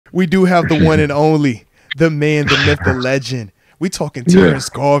We do have the one and only, the man, the myth, the legend. We talking Terence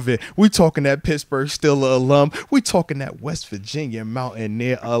Garvin. We talking that Pittsburgh Steelers alum. We talking that West Virginia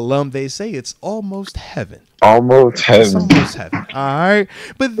Mountaineer alum. They say it's almost heaven. Almost It's heaven. almost heaven. All right.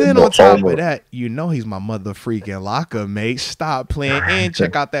 But then on top of that, you know he's my mother freaking locker mate. Stop playing and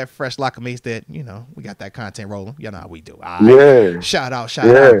check out that fresh locker mates that, you know, we got that content rolling. You know how we do. All right. Yeah. Shout out.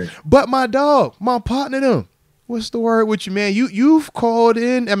 Out. But my dog, my partner, them. What's the word with you, man? You've called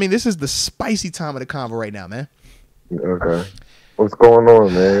in. I mean, this is the spicy time of the convo right now, man. Okay. What's going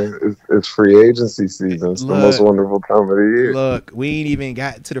on, man? It's free agency season. It's the most wonderful time of the year. Look, we ain't even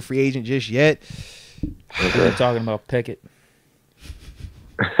got to the free agent just yet. Okay. We're talking about Pickett.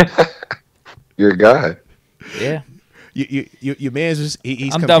 Your guy. Yeah. Your man's just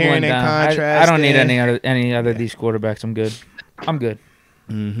he's I'm comparing doubling down. contrast. I don't need any other of these quarterbacks. I'm good.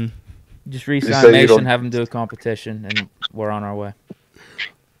 Mm-hmm. Just re-sign Mason, have him do a competition, and we're on our way.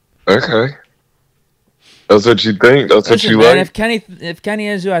 Okay. That's what you think? That's what you man, like? If Kenny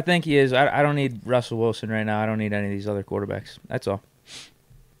is who I think he is, I don't need Russell Wilson right now. I don't need any of these other quarterbacks. That's all.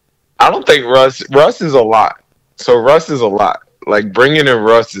 I don't think Russ is a lot. So Russ is a lot. Like, bringing in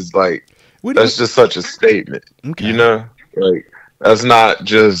Russ is like, that's just such a statement. Okay. You know? Like, that's not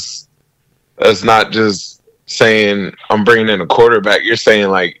just saying I'm bringing in a quarterback. You're saying,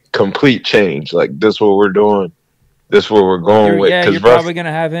 like, complete change. Like, this is what we're doing. This is what we're going with. Yeah, you're probably going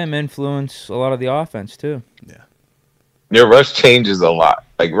to have him influence a lot of the offense, too. Yeah, Russ changes a lot.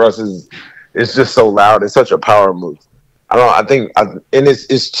 Like, it's just so loud. It's such a power move. And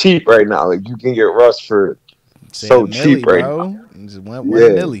it's cheap right now. Like, you can get Russ for so cheap right now. Just one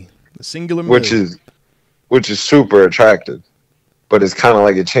milli, a singular milli. Which is super attractive. But it's kind of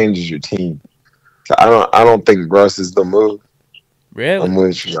like it changes your team. So I don't think Russ is the move. Really? I'm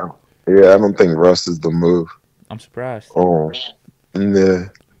with you now. Yeah, I don't think Russ is the move. I'm surprised. Oh, yeah.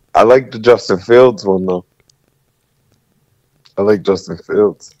 I like the Justin Fields one, though. I like Justin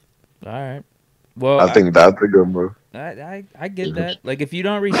Fields. All right. Well, I think that's a good move. I get that. Like, if you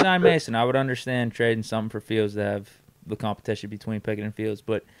don't re-sign Mason, I would understand trading something for Fields to have the competition between Pickett and Fields.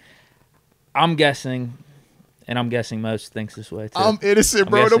 But I'm guessing, and I'm guessing Most thinks this way, too. I'm innocent,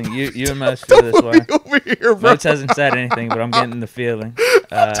 bro. You and Most feel this way. Over here, bro. Most hasn't said anything, but I'm getting the feeling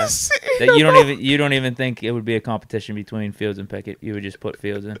that you don't even think it would be a competition between Fields and Pickett. You would just put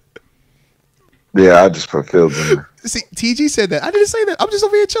Fields in. Yeah, I just put Fields in there. See, TG said that. I didn't say that. I'm just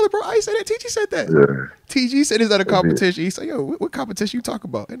over here chilling, bro. I ain't said that. TG said that. Yeah. TG said, "Is that a competition?" He said, "Yo, what competition you talking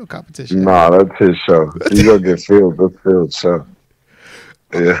about? Ain't no competition." Nah, that's his show. You go get Fields. That's Fields' show.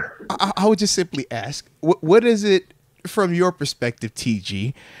 Yeah. I would just simply ask, what is it from your perspective,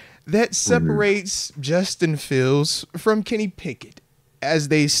 TG, that separates Justin Fields from Kenny Pickett as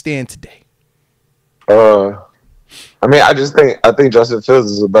they stand today? I mean, I think Justin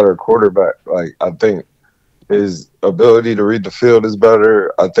Fields is a better quarterback. Like, I think his ability to read the field is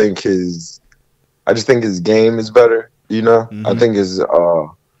better. I just think his game is better. You know, I think his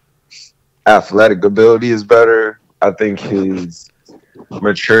athletic ability is better. I think his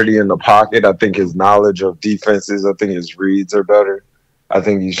maturity in the pocket. I think his knowledge of defenses. I think his reads are better. I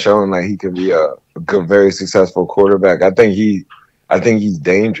think he's shown like he can be a good, very successful quarterback. I think he's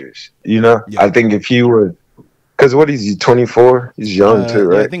dangerous. You know, I think if he was. Because what is he, 24? He's young too,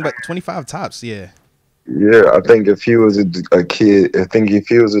 right? I think about 25 tops, yeah. Yeah, I think if he was a kid, if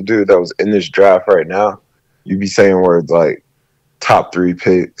he was a dude that was in this draft right now, you'd be saying words like top 3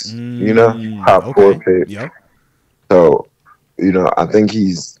 picks, you know, top 4 picks. Yep. So, you know, I think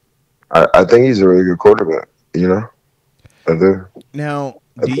he's a really good quarterback, you know? I do. Now,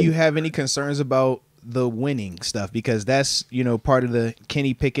 do you have any concerns about the winning stuff? Because that's, you know, part of the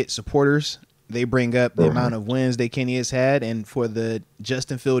Kenny Pickett supporters. They bring up the amount of wins that Kenny has had, and for the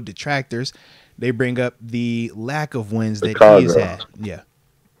Justin Field detractors, they bring up the lack of wins that he has had. Yeah.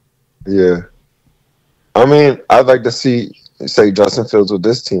 Yeah. I mean, I'd like to say Justin Fields with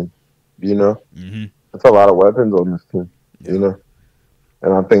this team, you know? That's a lot of weapons on this team, you know?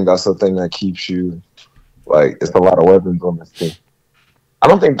 And I think that's the thing that keeps you, like, it's a lot of weapons on this team. I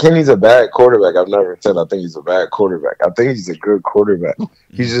don't think Kenny's a bad quarterback. I've never said I think he's a bad quarterback. I think he's a good quarterback.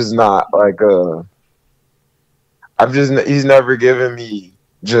 He's just not like he's never given me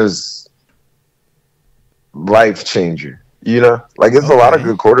just life changer. You know? Like, it's a lot of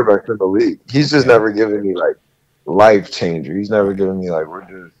good quarterbacks in the league. He's just never given me like life changer. He's never given me like, we're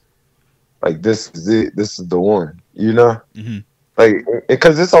just like, this is it. This is the one, you know? Like,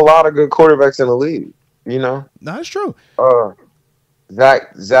 because it's a lot of good quarterbacks in the league, you know? No, that's true.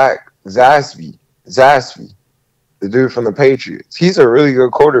 Zaspi, the dude from the Patriots. He's a really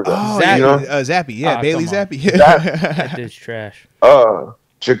good quarterback. Oh, you know? Zappy, yeah, Bailey Zappy. That dude's trash.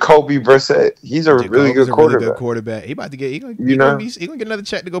 Jacoby Brissett. He's a really good quarterback. He about to get. He gonna get another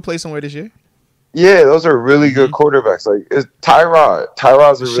check to go play somewhere this year. Yeah, those are really good quarterbacks. Like it's Tyrod.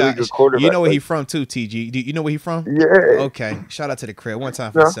 Tyrod's a really good quarterback. You know where he from too, TG. Do you know where he from? Yeah. Okay. Shout out to the crib. One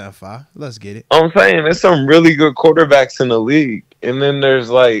time for the 7-5. Let's get it. I'm saying there's some really good quarterbacks in the league, and then there's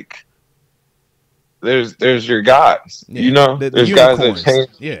like there's your guys. Yeah. You know, there's guys that change.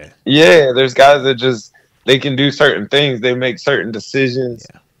 Yeah. Yeah. There's guys that just they can do certain things. They make certain decisions.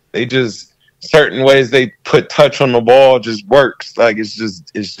 Yeah. They just certain ways they put touch on the ball just works. Like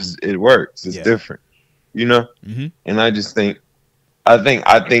it works. It's different, you know. Mm-hmm. And I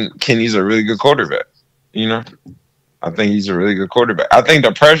think Kenny's a really good quarterback. You know, I think he's a really good quarterback. I think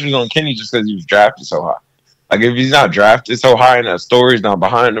the pressure's on Kenny just because he was drafted so high. Like if he's not drafted so high and that story's not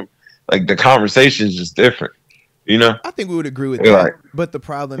behind him, like the conversation is just different. You know, I think we would agree with that. Like, but the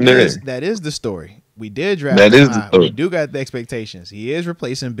problem is that is the story. We did draft him high. We do got the expectations. He is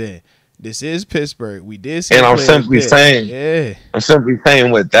replacing Ben. This is Pittsburgh. We did see. And I'm simply saying,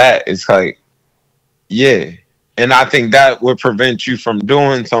 with that, it's like, yeah. And I think that would prevent you from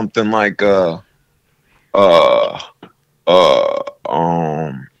doing something like Russell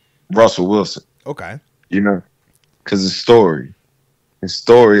Wilson. Okay. You know, because his story,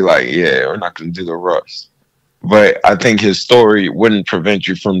 like, yeah, we're not going to do the Russ. But I think his story wouldn't prevent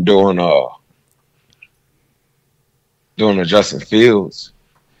you from doing a Justin Fields.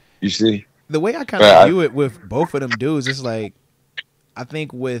 You see? The way I kind of view it with both of them dudes is like, I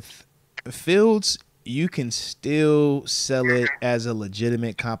think with Fields, you can still sell it as a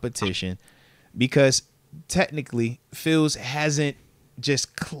legitimate competition because technically Fields hasn't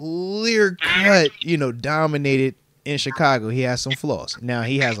just clear cut, dominated in Chicago. He has some flaws. Now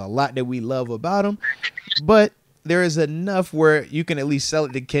he has a lot that we love about him, but there is enough where you can at least sell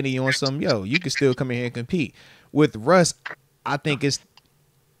it to Kenny on some, you can still come in here and compete. With Russ, I think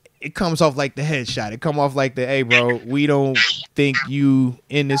it comes off like the headshot. It come off like the, hey, bro, we don't think you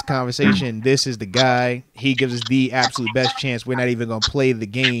in this conversation. This is the guy. He gives us the absolute best chance. We're not even going to play the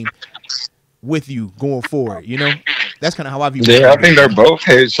game with you going forward. That's kind of how I view it. Yeah, I think they're both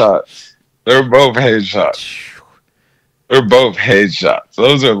headshots. They're both headshots.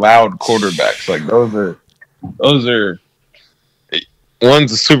 Those are loud quarterbacks. Like those are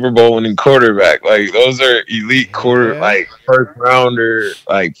one's a Super Bowl winning quarterback. Like those are elite like first rounder,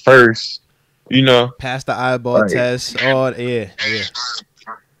 like first, pass the eyeball test. Yeah.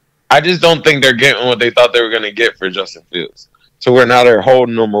 I just don't think they're getting what they thought they were gonna get for Justin Fields. So we're now they're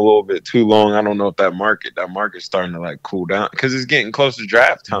holding them a little bit too long. I don't know if that market's starting to like cool down because it's getting close to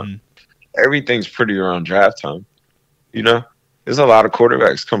draft time. Mm-hmm. Everything's pretty around draft time. There's a lot of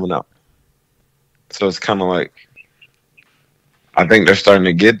quarterbacks coming out. So it's kind of like, I think they're starting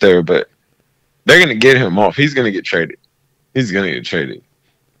to get there, but they're going to get him off. He's going to get traded. And it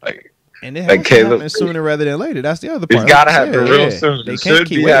has to happen sooner rather than later. That's the other part. It's got to happen real soon. They can't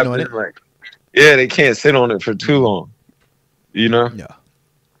keep waiting on it. They can't sit on it for too long. Yeah.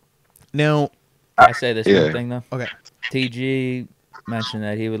 Now, I say this one thing, though. Okay. TG mentioned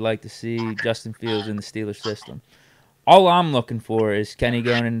that he would like to see Justin Fields in the Steelers system. All I'm looking for is Kenny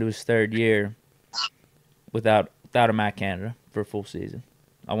going into his third year without a Matt Canada for a full season.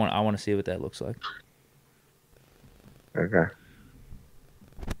 I want to see what that looks like. Okay.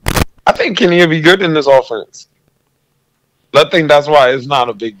 I think Kenny will be good in this offense. I think that's why it's not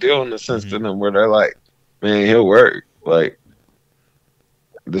a big deal in the sense to them where they're like, man, he'll work. Like,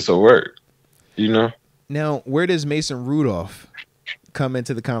 this will work. Now, where does Mason Rudolph come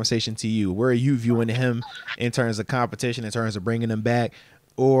into the conversation to you? Where are you viewing him in terms of competition, in terms of bringing him back?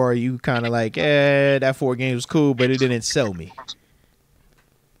 Or are you kind of like, that 4 games was cool, but it didn't sell me?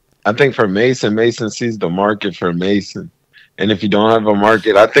 I think for Mason sees the market for Mason. And if you don't have a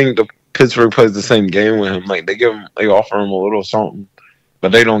market, I think the Pittsburgh plays the same game with him. Like they offer him a little something,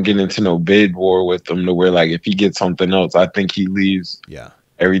 but they don't get into no bid war with him to where like if he gets something else, I think he leaves. Yeah.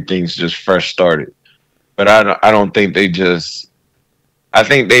 Everything's just fresh started. But I don't think I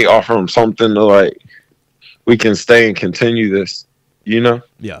think they offer him something to like, we can stay and continue this,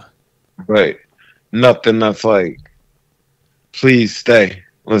 Yeah. But nothing that's like, please stay.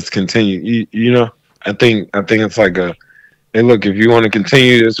 Let's continue. I think it's like hey, look, if you want to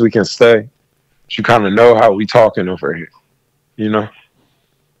continue this, we can stay. But you kind of know how we talking over here,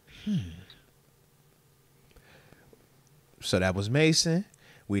 So that was Mason.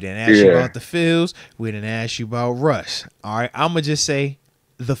 We didn't ask you about the Fields. We didn't ask you about Russ. All right, I'm gonna just say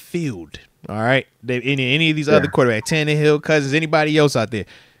the field. All right, any of these other quarterbacks, Tannehill, Cousins, anybody else out there?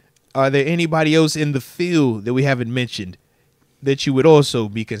 Are there anybody else in the field that we haven't mentioned that you would also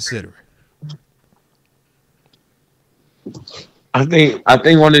be considering? I think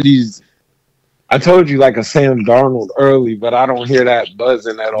one of these. I told you like a Sam Darnold early, but I don't hear that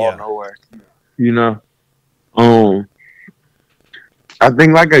buzzing at all nowhere. You know, I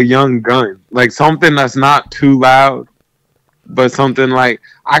think like a young gun, like something that's not too loud, but something like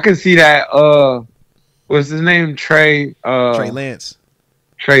I can see that. What's his name? Trey Lance.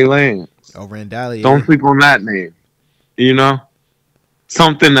 Trey Lance. Oh, Randall. Don't sleep on that name. You know,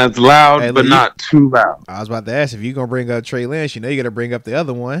 something that's loud but not too loud. I was about to ask if you're gonna bring up Trey Lance, you know, you got to bring up the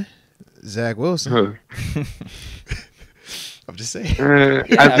other one, Zach Wilson. I'm just saying.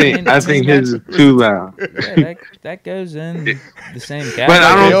 I think his is too loud. Yeah, that goes in the same category. But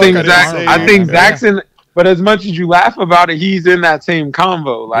I don't think Zach. I think Zach's in. But as much as you laugh about it, he's in that same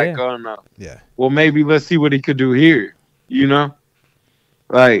combo. Like, oh no. Yeah. Well, maybe let's see what he could do here. You know,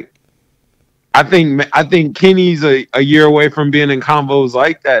 like I think Kenny's a year away from being in combos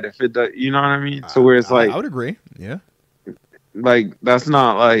like that. If it does, you know what I mean. So where it's like, I would agree. Yeah. Like that's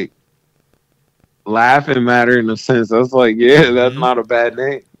not like laughing matter in a sense. That's like, that's not a bad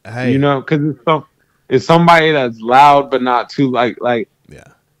name. Hey. You know, because it's somebody that's loud but not too like. Yeah.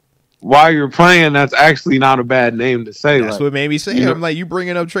 While you're playing, that's actually not a bad name to say. That's what made me say. I'm like, you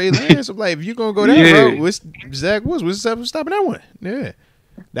bringing up Trey Lance. I'm like, if you're gonna go that route, what's Zach Woods? What's stopping that one? Yeah,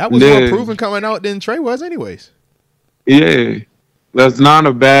 that was more proven coming out than Trey was, anyways. Yeah, that's not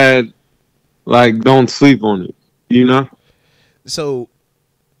a bad. Like, don't sleep on it. You know. So,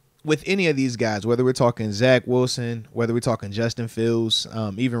 with any of these guys, whether we're talking Zach Wilson, whether we're talking Justin Fields,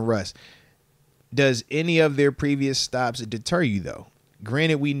 even Russ, does any of their previous stops deter you though?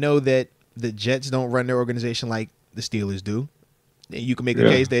 Granted, we know that the Jets don't run their organization like the Steelers do. And you can make a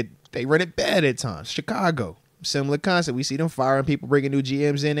case that they run it bad at times. Chicago, similar concept. We see them firing people, bringing new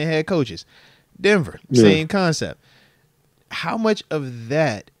GMs in and head coaches. Denver, same concept. How much of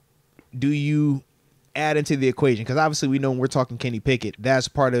that do you add into the equation? Because obviously we know when we're talking Kenny Pickett, that's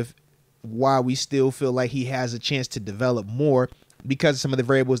part of why we still feel like he has a chance to develop more because of some of the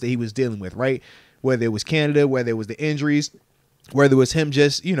variables that he was dealing with, right? Whether it was Canada, whether it was the injuries, whether it was him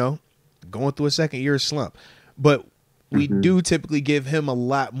just, going through a second year slump. But we do typically give him a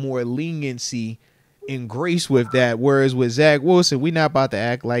lot more leniency and grace with that. Whereas with Zach Wilson, we're not about to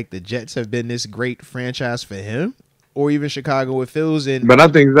act like the Jets have been this great franchise for him or even Chicago with Fields. But I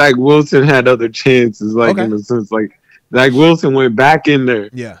think Zach Wilson had other chances, in a sense. Like, Zach Wilson went back in there.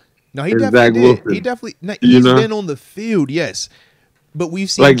 Yeah. No, he definitely did. Wilson. He definitely – he's been on the field, yes. But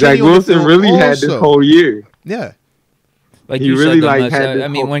we've seen Zach Wilson really had this whole year. Yeah. Like he really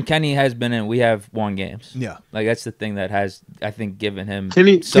had. When Kenny has been in, we have won games. Yeah, like that's the thing that has, I think, given him.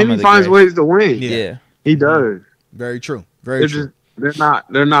 Kenny finds ways to win. Yeah, he does. Very true. Very true. They're not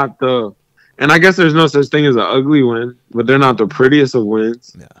the, and I guess there's no such thing as an ugly win, but they're not the prettiest of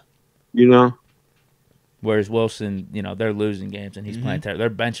wins. Yeah, you know. Whereas Wilson, they're losing games and he's playing terrible. They're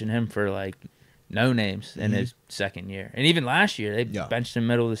benching him for like no names in his second year, and even last year they benched him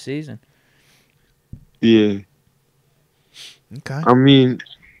middle of the season. Yeah. Okay. I mean,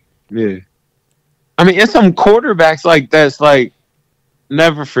 it's some quarterbacks like that's like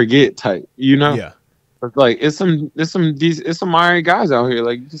never forget type, Yeah. It's like it's some alright guys out here.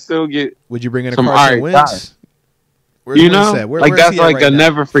 Like you can still get. Would you bring in a some Carson Wentz? Where's that's like a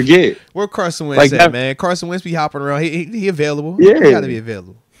never forget. Where Carson Wentz at, man? Carson Wentz be hopping around. He available. Yeah, he got to be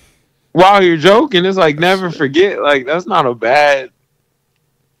available. While you're joking, it's like never forget. Like that's not a bad.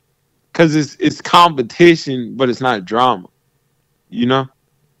 Because it's competition, but it's not drama. And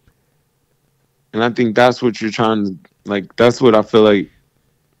I think that's what you're trying to, like, that's what I feel like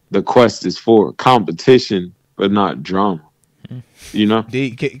the quest is for. Competition, but not drama. Can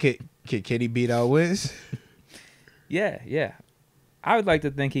he beat out Wentz? Yeah. I would like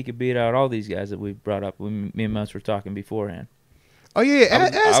to think he could beat out all these guys that we brought up when me and Mons were talking beforehand. Oh, yeah.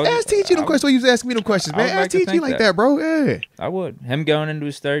 Ask TG them questions. You was asking me them questions, man. Ask TG like that, bro. Yeah. I would. Him going into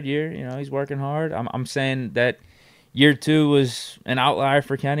his third year, he's working hard. I'm saying that year 2 was an outlier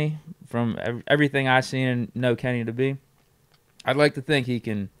for Kenny from everything I've seen and know Kenny to be. I'd like to think he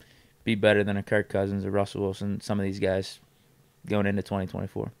can be better than a Kirk Cousins or Russell Wilson, some of these guys going into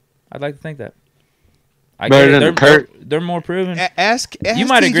 2024. I'd like to think that. They're more proven. Ask you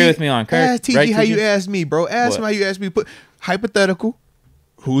might TG, agree with me on Kirk. Ask TG right, how you asked me, bro. Ask him how you asked me. Put hypothetical.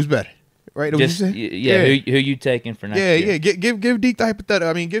 Who's better? Right? Just, who you taking for next year? Yeah. Give Deke the hypothetical.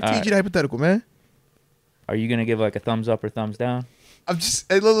 I mean, give TG the hypothetical, man. Are you gonna give like a thumbs up or thumbs down? I'm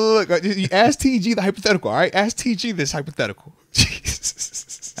just look. You ask TG the hypothetical. All right, ask TG this hypothetical.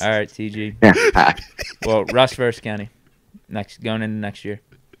 Jesus. All right, TG. Well, Russ versus Kenny going into next year.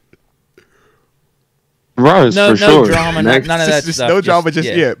 Russ, no sure. Drama, none of that stuff. No drama,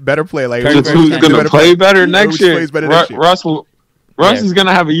 just better play. Like who's gonna play better next year? Russ will. Russ is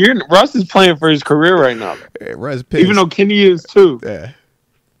gonna have a year. Russ is playing for his career right now. Yeah, Russ pissed. Even though Kenny is too. Yeah.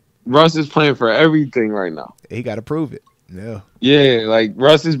 Russ is playing for everything right now. He got to prove it. Yeah. Yeah, like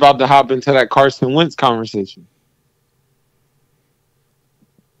Russ is about to hop into that Carson Wentz conversation.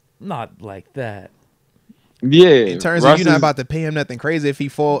 Not like that. Yeah. In terms of you're not about to pay him nothing crazy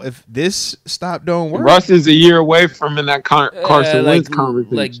if this stop don't work. Russ is a year away from in that Carson Wentz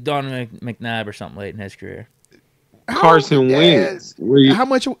conversation. Like Donovan McNabb or something late in his career. Carson Wentz. How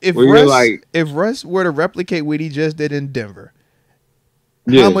much if Russ were to replicate what he just did in Denver?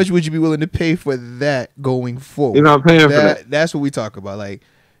 Yeah. How much would you be willing to pay for that going forward? You're not paying for that. That's what we talk about. Like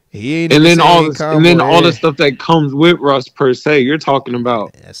he ain't. And then all the stuff that comes with Russ per se. You're talking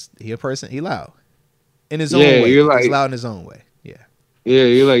about. Yes, he a person. He loud in his own way. You're like, he's loud in his own way. Yeah. Yeah,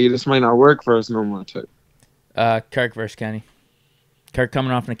 you're like this might not work for us no more. Kirk versus Kenny. Kirk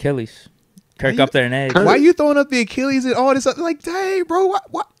coming off an Achilles. Kirk up there in age. Why are you throwing up the Achilles and all this? Like, dang, bro,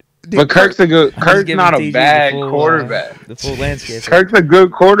 what? But Kirk's not a bad quarterback. The full landscape. Kirk's a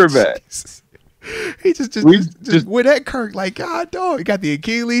good quarterback. He just with that Kirk, like, God, dog. He got the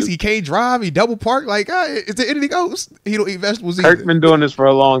Achilles. He can't drive. He double park. Like, is there anything else? He don't eat vegetables either. Kirk's been doing this for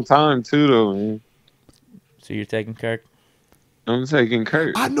a long time too, though. Man. So you're taking Kirk? I'm taking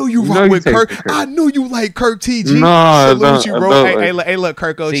Kirk. I know you rock with Kirk. I know you like Kirk. TG. No, salute you, bro. Hey, look,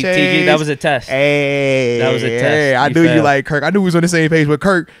 Kirk O'Chase. TG, that was a test. Hey, that was a test. Hey, I knew you like Kirk. I knew we was on the same page with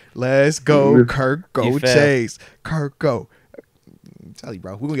Kirk. Let's go, Kirk. Go Chase. Kirk, go. I'm telling you,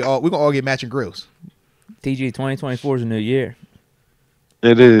 bro. We're gonna all get matching grills. TG, 2024 is a new year.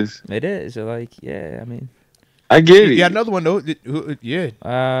 It is. It is. So like, yeah, I mean, I get it. You got another one though.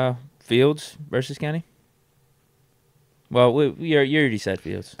 Yeah. Fields versus Kenny. Well, you already said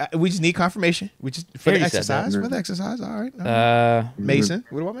Fields. We just need confirmation. We just for the exercise. For the exercise. All right. Mason.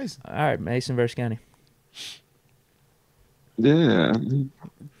 What about Mason? All right, Mason versus Kenny. Yeah,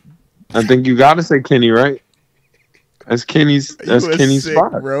 I think you got to say Kenny, right? That's Kenny's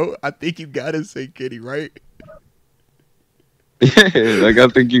spot, bro. I think you got to say Kenny, right? Yeah, like I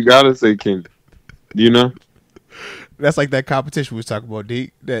think you got to say Kenny. You know, that's like that competition we was talking about,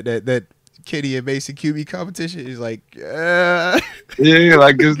 Deke. That Kenny and Mason QB competition is like, yeah,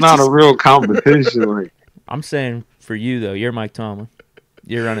 like it's not a real competition. Like I'm saying for you though, you're Mike Tomlin.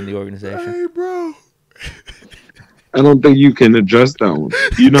 You're running the organization. Hey, bro. I don't think you can adjust that one.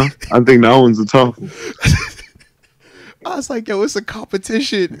 You know, I think that one's a tough one. I was like, yo, it's a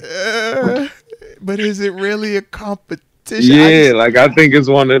competition, but is it really a competition? Yeah, I think it's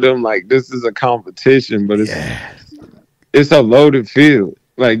one of them. Like this is a competition, but it's a loaded field.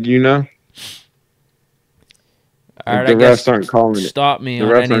 Like you know. All right, the refs aren't calling it. Stop me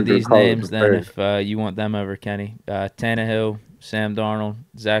on any of these names then if you want them over Kenny. Tannehill, Sam Darnold,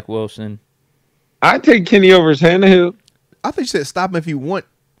 Zach Wilson. I'd take Kenny over Tannehill. I think you said stop him if you want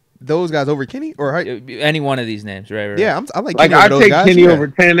those guys over Kenny or any one of these names, right? Yeah, I like Kenny I'd take Kenny over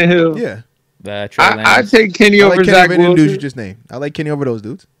Tannehill. Yeah. I'd take Kenny over Zach Wilson. Dudes you just named. I like Kenny over those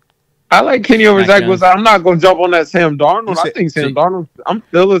dudes. I like Kenny over Zach Wilson. I'm not going to jump on that Sam Darnold. I think Sam Darnold. I'm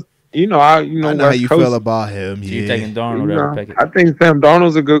still a. I know how you feel about him. So you're taking Darnold over Pickett. I think Sam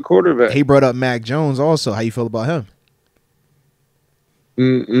Darnold's a good quarterback. He brought up Mac Jones also. How you feel about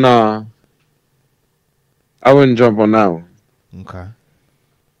him? Nah. I wouldn't jump on that one. Okay.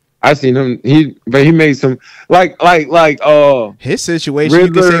 I seen him. He made some like his situation. Riddler,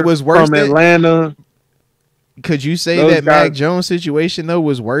 you could say was worse from Atlanta. Could you say that Mac Jones' situation though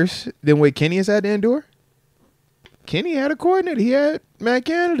was worse than what Kenny has had to endure? Kenny had a coordinator. He had Matt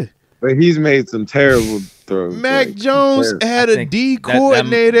Canada. But he's made some terrible throws. Mac Jones had a D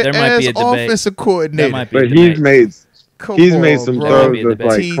coordinator as offensive coordinator. But he's made some throws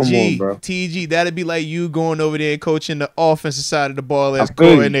that's like, come on, bro. TG, that'd be like you going over there and coaching the offensive side of the ball as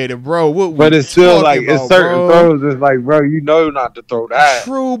coordinator, bro. But it's still like, it's certain throws. It's like, bro, you know not to throw that.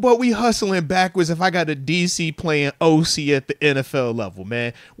 True, but we hustling backwards if I got a DC playing OC at the NFL level,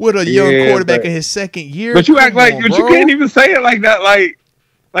 man. With a young quarterback in his second year. But you act like, but you can't even say it like that.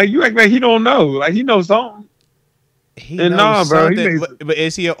 Like you act like he don't know. Like he knows something. He knows something, but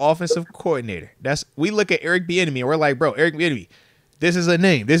is he an offensive coordinator? We look at Eric Bieniemy and we're like, bro, Eric Bieniemy, this is a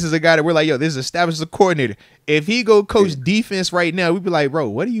name. This is a guy that we're like, yo, this is established as a coordinator. If he go coach defense right now, we'd be like, bro,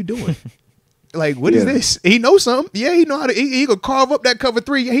 what are you doing? Like, what is this? He knows something. Yeah, he know how to. He could carve up that cover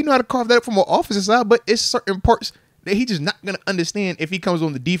three. Yeah, he know how to carve that up from an offensive side. But it's certain parts that he just not gonna understand. If he comes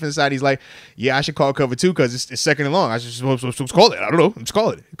on the defense side, he's like, yeah, I should call cover two because it's second and long. I should supposed to call it. I don't know. I'm just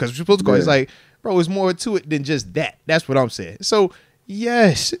calling it because we're supposed to call it. It's like, bro, it's more to it than just that. That's what I'm saying. So,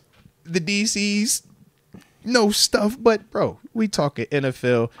 yes, the DCs know stuff, but, bro, we talking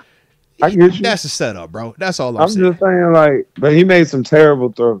NFL. I get you. That's a setup, bro. That's all I'm I'm saying. just saying, like, but he made some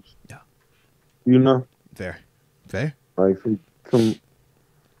terrible throws. Yeah. You know, Fair. like some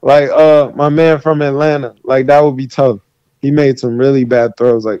like my man from Atlanta, like that would be tough. He made some really bad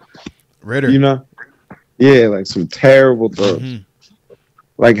throws, like Ritter. you know, yeah, like some terrible throws,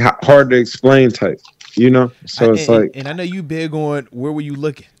 like hard to explain type. You know, so it's like, and I know you big on where were you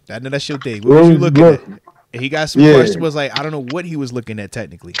looking? I know that's your thing. What was you looking at? And he got some questions. Was like, I don't know what he was looking at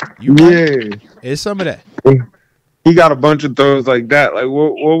technically. You right? It's some of that. He got a bunch of throws like that. Like,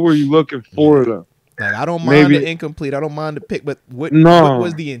 what were you looking for though? Like, I don't mind the incomplete. I don't mind the pick, but what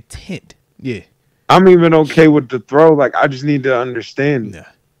was the intent? Yeah, I'm even okay with the throw. Like, I just need to understand. Yeah,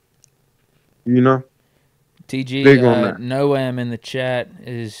 you know. TG Noam in the chat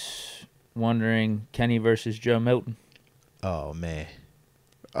is wondering Kenny versus Joe Milton. Oh man.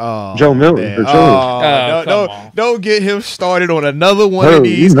 Oh, Joe Milton for sure. Don't get him started on another one of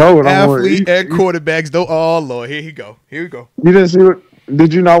these athlete and quarterbacks. Lord, here we go. You didn't see it?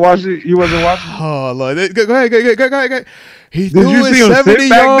 Did you not watch it? You wasn't watching? Oh Lord, go ahead. He threw it 70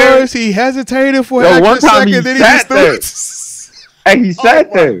 yards. He hesitated for an extra second. Then he just threw it. Hey, he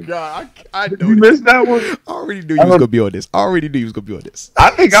sat there. God, I know. You missed that one. I already knew he was gonna be on this. I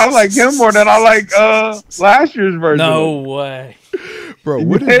think I like him more than I like last year's version. No way. Bro,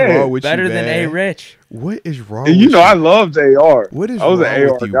 what is wrong with Better you, than man? A-Rich. What is wrong with you? You know I loved AR. What is I was wrong an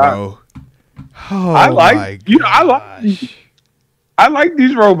AR with you, guy. bro? Oh, I like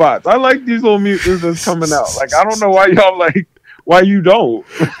these robots. I like these little mutants that's coming out. Like, I don't know why y'all why you don't.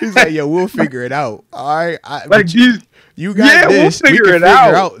 He's like, yo, we'll figure it out. All right. You got this. We'll figure it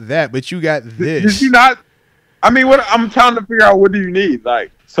out that, but you got this. Did you not? I mean, what I'm trying to figure out, what do you need?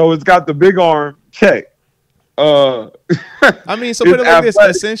 Like, so it's got the big arm, check. I mean, so put it like this.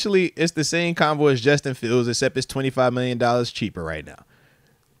 Essentially, it's the same combo as Justin Fields, except it's $25 million cheaper right now.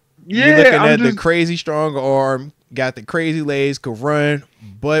 Yeah, you're looking at the crazy strong arm, got the crazy legs, could run.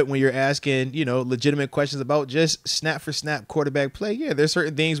 But when you're asking, legitimate questions about just snap for snap quarterback play, yeah, there's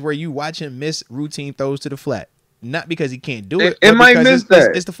certain things where you watch him miss routine throws to the flat. Not because he can't do it. It might miss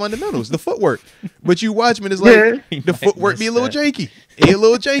that. It's the fundamentals, the footwork. But you watch him and it's like the footwork be a little janky. He a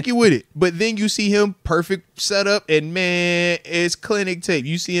little janky with it. But then you see him perfect setup and man, it's clinic tape.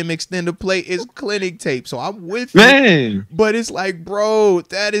 You see him extend the play, it's clinic tape. So I'm with you. But it's like, bro,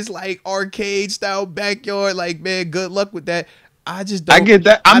 that is like arcade style backyard. Like, man, good luck with that. I just don't. I get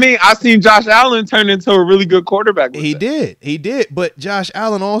that. I mean, I seen Josh Allen turn into a really good quarterback. He did. But Josh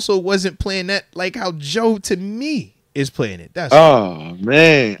Allen also wasn't playing that like how Joe, to me, is playing it. That's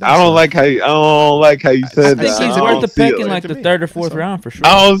man. I don't like how you said that. I think he's worth the pick in like the third or fourth round for sure.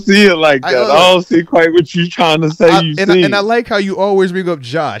 I don't see it like that. I don't see quite what you're trying to say. And I like how you always bring up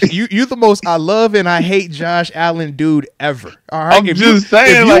Josh. You the most I love and I hate Josh Allen dude ever. All right. I'm just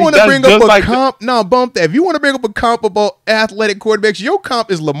saying. If you want to bring up a comp, bump that. If you want to bring up a comp about athletic quarterbacks, your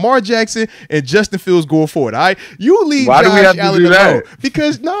comp is Lamar Jackson and Justin Fields going forward. All right. You leave Josh Allen alone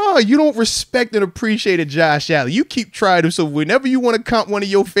because you don't respect and appreciate Josh Allen. You keep trying to. So whenever you want to comp one of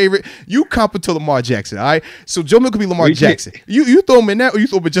your favorite, you comp it to Lamar Jackson. All right. So Joe Milton could be Lamar Jackson. You throw him in that, or you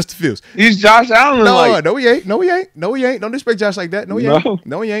throw him in Justin Fields. He's Josh Allen. No, he ain't. No, he ain't. Don't disrespect Josh like that. No, he ain't.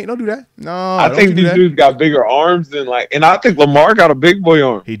 No, he ain't. Don't do that. No. I think these dudes got bigger arms than and I think Lamar got a big boy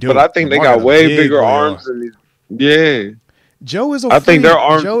arm. He do. But I think they got way bigger arms than these. Yeah. Joe is a freak. I think their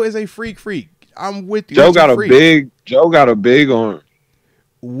arm. Joe is a freak. I'm with you. Joe got a big arm.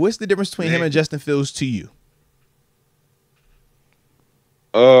 What's the difference between him and Justin Fields to you?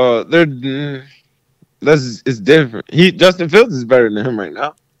 It's different. Justin Fields is better than him right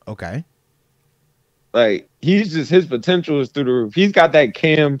now. Okay. Like, his potential is through the roof. He's got that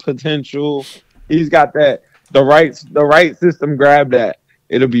cam potential. He's got that the right system grab that.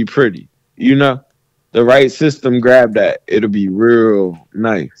 It'll be pretty. The right system grab that. It'll be real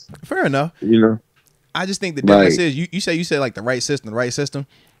nice. Fair enough. I just think the difference is you say like the right system.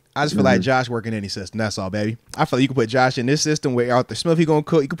 I just feel like Josh work in any system. That's all, baby. I feel like you can put Josh in this system where Arthur Smith he gonna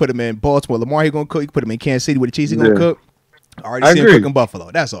cook. You can put him in Baltimore. Lamar he gonna cook. You can put him in Kansas City where the Chiefs he gonna cook. I already see him cooking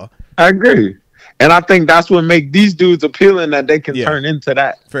Buffalo. That's all. I agree. And I think that's what make these dudes appealing, that they can turn into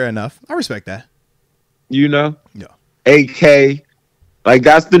that. Fair enough. I respect that. Yeah. AK. Like,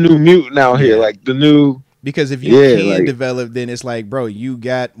 that's the new mutant out here. Like, the new. Because if you can develop, then it's like, bro, you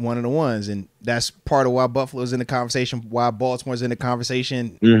got one of the ones. And that's part of why Buffalo's in the conversation, why Baltimore's in the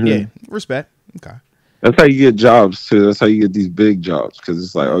conversation. Mm-hmm. Yeah, respect. Okay. That's how you get jobs, too. That's how you get these big jobs. Because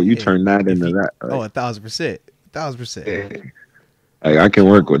it's like, you turn that into that. Right? 1,000%. 1,000%. Yeah. Like, I can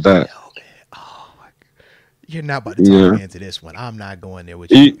work with that. You're not about to talk me into this one. I'm not going there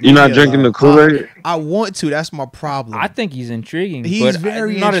with you. You're not drinking the Kool-Aid? I want to. That's my problem. I think he's intriguing. He's but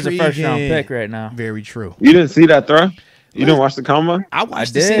very not as a intriguing. first-round pick right now. Very true. You didn't see that throw? You didn't watch the combine? I watched I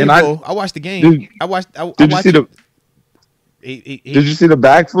the did. Senior And Bowl. I watched the game. Did you see the Did you see the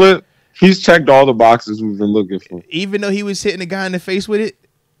backflip? He's checked all the boxes we've been looking for. Even though he was hitting the guy in the face with it.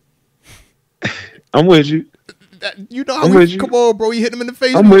 I'm with you. You know how we come on, bro. You hit him in the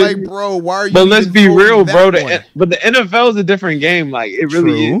face. I'm We're with like, you. bro, why are you? But let's be real, bro. One? But the NFL is a different game. Like it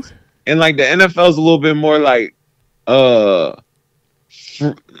really is. And like the NFL is a little bit more like it's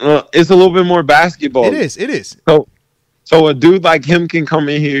a little bit more basketball. It is. It is. So a dude like him can come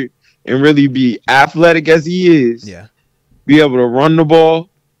in here and really be athletic as he is. Yeah. Be able to run the ball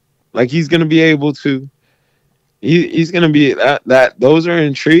like he's gonna be able to. He's gonna be that. Those are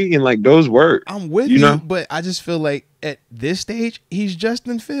intriguing. Like those work. I'm with you, but I just feel like at this stage, he's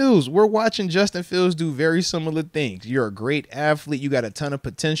Justin Fields. We're watching Justin Fields do very similar things. You're a great athlete. You got a ton of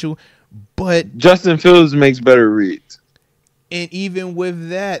potential, but Justin Fields makes better reads. And even with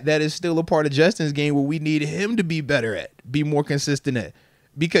that, that is still a part of Justin's game where we need him to be better at, be more consistent at,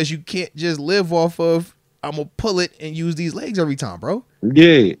 because you can't just live off of I'm gonna pull it and use these legs every time, bro.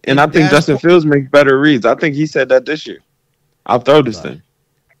 Yeah, and I think Justin Fields makes better reads. I think he said that this year. I'll throw this thing.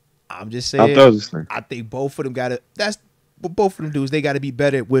 I'm just saying. I'll throw this thing. I think both of them got to. That's what both of them do is they got to be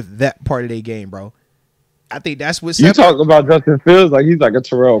better with that part of their game, bro. I think that's what you talk about Justin Fields like he's like a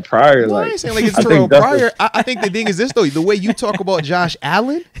Terrell Pryor. No, like, I ain't saying like it's Terrell Pryor. I think the thing is this though: the way you talk about Josh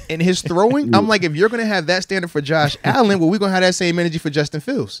Allen and his throwing, I'm like, if you're gonna have that standard for Josh Allen, well, we're gonna have that same energy for Justin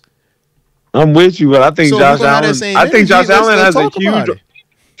Fields. I'm with you, but I think Josh Allen. I think Josh Allen has a huge.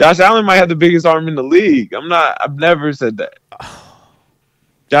 Josh Allen might have the biggest arm in the league. I've never said that.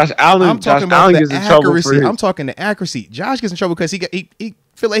 Josh Allen. I'm talking Josh Allen gets in trouble for his. I'm talking the accuracy. Josh gets in trouble because he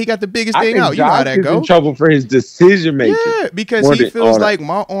feel like he got the biggest thing think out. You know how that gets go. in trouble for his decision making. Yeah, because he feels like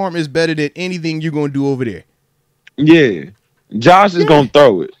my arm is better than anything you're gonna do over there. Yeah, Josh is gonna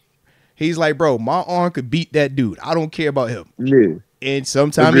throw it. He's like, bro, my arm could beat that dude. I don't care about him. Yeah, and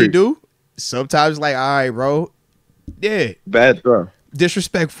sometimes he do. Sometimes like, all right, bro. Yeah, bad throw.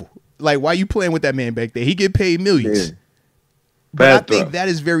 Disrespectful. Like, why you playing with that man back there? He get paid millions. Yeah. But I think that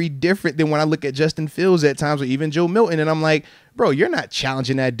is very different than when I look at Justin Fields at times or even Joe Milton. And I'm like, bro, you're not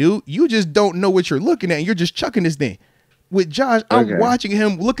challenging that dude. You just don't know what you're looking at. And you're just chucking this thing. With Josh, I'm watching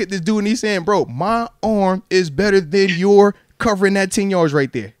him look at this dude and he's saying, bro, my arm is better than your covering that 10 yards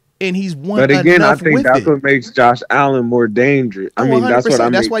right there. And he's won enough with it. But again, I think that's what makes Josh Allen more dangerous. I mean, that's what I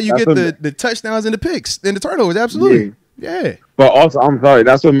mean. That's why you get the touchdowns and the picks and the turnovers. Absolutely. Yeah. But also, I'm sorry,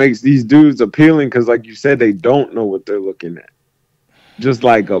 that's what makes these dudes appealing because, like you said, they don't know what they're looking at. Just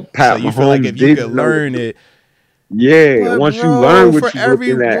like a Pat Mahomes. You feel like if you could learn it. Yeah, but once you learn what you're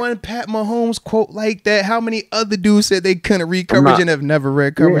looking at. For every one Pat Mahomes quote like that, how many other dudes said they couldn't read coverage and have never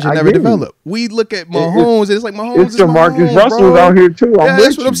read coverage and never developed? We look at Mahomes and it's like Mahomes is Mahomes, Marcus Russell's out here too.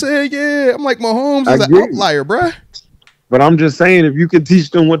 That's what I'm saying. Yeah, I'm like Mahomes is an outlier, bro. But I'm just saying, if you can teach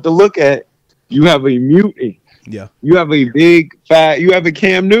them what to look at, you have a mutant. Yeah, you have a big fat. You have a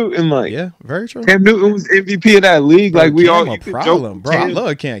Cam Newton, like very true. Cam Newton was MVP of that league. Bro, like we all a problem, bro. I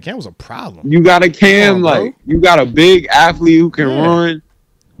love Cam. Cam was a problem. You got a Cam, like you got a big athlete who can run,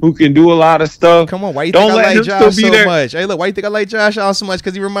 who can do a lot of stuff. Come on, why you think I like Josh so much? Hey, look, why you think I like Josh Allen so much?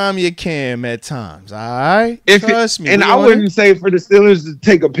 Because he remind me of Cam at times. All right, trust me. And I wouldn't say for the Steelers to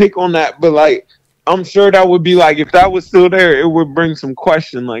take a pick on that, but like I'm sure that would be like if that was still there, it would bring some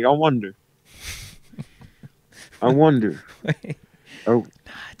question. Like I wonder. I wonder.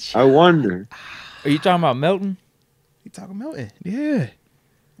 I wonder. Are you talking about Milton? You talking Milton? Yeah.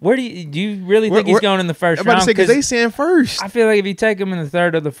 Where do you really think he's going in the first round? I'm about to say because they saying first. I feel like if you take him in the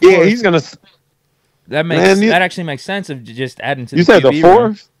third or the fourth, yeah, he's gonna. That actually makes sense of just adding to. You said the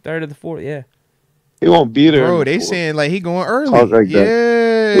fourth, third or the fourth, yeah. He won't be there. Bro, they saying like he going early.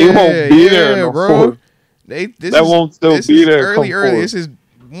 Yeah, he won't be there, bro. That won't still be there. Early. This is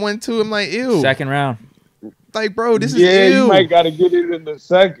 1-2. I'm like, ew. Second round. Like, bro, this is you might gotta get it in the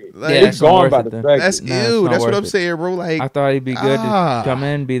second. Like, it's gone by the second. That's ew. That's what I'm saying, bro. Like, I thought he'd be good to come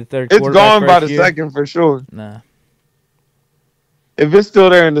in, be the third. It's gone by the second for sure. Nah. If it's still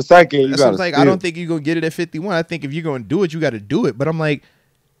there in the second, you gotta. Like, I don't think you're gonna get it at 51. I think if you're gonna do it, you got to do it. But I'm like,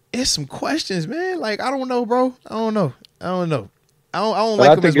 it's some questions, man. Like, I don't know, bro. I don't know. I don't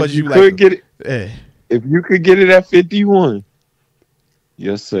like him as much as you like. Get it, if you could get it at 51,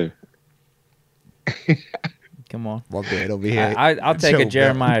 yes, sir. Come on. My bad over here. I'll take a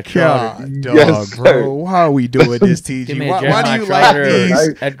Jeremiah Trotter. Dog, yes, bro. Why are we doing this, TG? Why do you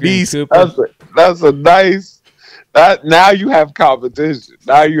like these? That's a nice. Now you have competition.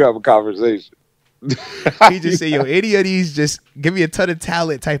 Now you have a conversation. He just said, yo, any of these, just give me a ton of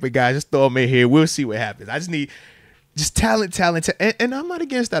talent type of guys. Just throw them in here. We'll see what happens. I just need just talent. And I'm not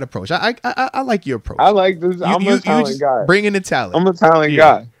against that approach. I like your approach. I like this. I'm a talent guy. Bring in the talent. I'm a talent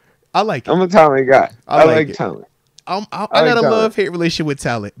guy. I like it. I'm a talent guy. I like it. talent. I got a love-hate relationship with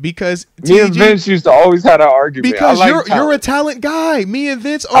talent because me and Vince used to always have that argument. Because you're a talent guy. Me and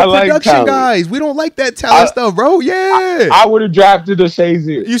Vince are production guys. We don't like that talent stuff, bro. Yeah. I would have drafted a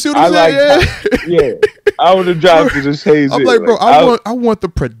Shazier. You see what I'm saying? Yeah. I would have drafted a Shazier. I'm like, bro, I want the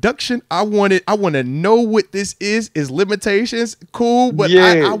production. I want to know what this is limitations. Cool, but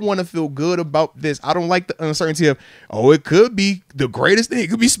I want to feel good about this. I don't like the uncertainty of, it could be the greatest thing. It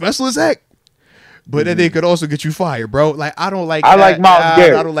could be special as heck. But then they could also get you fired, bro. Like, I don't like that. I like Myles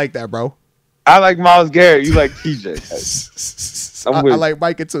Garrett. I don't like that, bro. I like Myles Garrett. You like TJ. I like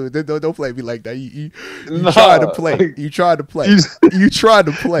Micah too. Don't play me like that. You tried to play. You tried to play. You tried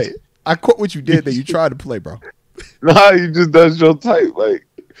to play. I quote what you did that you tried to play, bro. Nah, you just does your type. Like,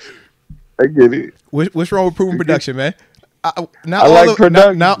 I get it. What's wrong with proven production, man?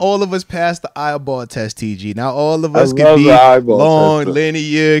 Not all of us pass the eyeball test, TG. Not all of us can be long,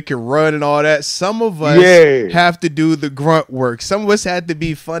 linear, can run and all that. Some of us have to do the grunt work. Some of us have to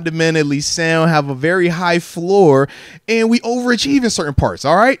be fundamentally sound, have a very high floor, and we overachieve in certain parts,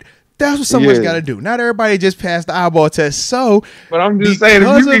 all right? That's what some of us got to do. Not everybody just passed the eyeball test. So, but I'm just saying,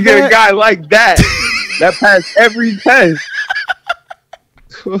 if you can get a guy like that, that passed every test.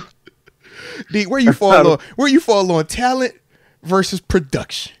 Deke, where you fall on talent versus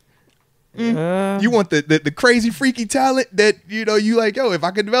production? You want the crazy freaky talent that you like, if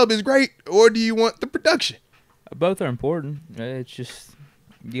I can develop it's great, or do you want the production? Both are important. It's just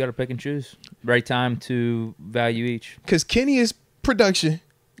you got to pick and choose. Right time to value each. Because Kenny is production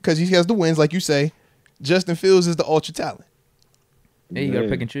because he has the wins, like you say. Justin Fields is the ultra talent. Yeah, you got to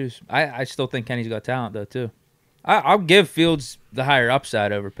pick and choose. I still think Kenny's got talent though too. I'll give Fields the higher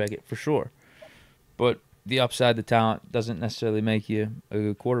upside over Pickett for sure. But the upside, the talent, doesn't necessarily make you a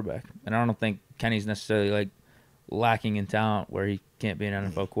good quarterback. And I don't think Kenny's necessarily like lacking in talent where he can't be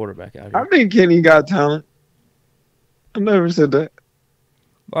an NFL quarterback out here. I think Kenny got talent. I've never said that.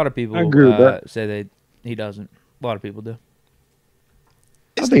 A lot of people say he doesn't. A lot of people do.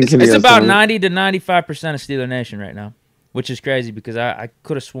 It's about 90 to 95% of Steeler Nation right now, which is crazy because I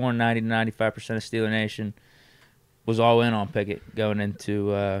could have sworn 90 to 95% of Steeler Nation was all in on Pickett going into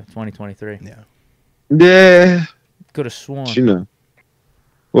 2023. Yeah. Could have sworn.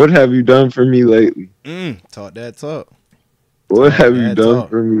 What have you done for me lately? Talk that talk. What have you done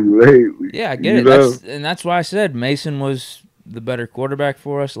for me lately? Yeah, I get it. That's why I said Mason was the better quarterback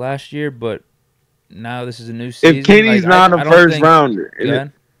for us last year, but now this is a new season. If Kenny's not a first rounder,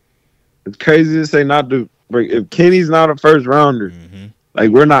 it's crazy to say not to break. If Kenny's not a first rounder,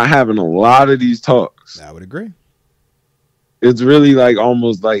 like we're not having a lot of these talks. I would agree. It's really like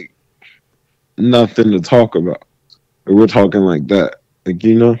almost like nothing to talk about. We're talking like that.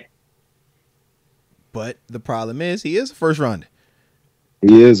 Like, But the problem is he is a first rounder.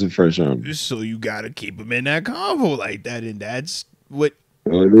 He is a first rounder. So you got to keep him in that convo like that. And that's what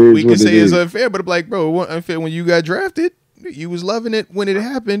we can say is unfair. But I'm like, bro, it wasn't unfair when you got drafted. You was loving it when it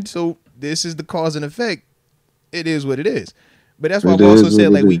happened. So this is the cause and effect. It is what it is. But that's why I've also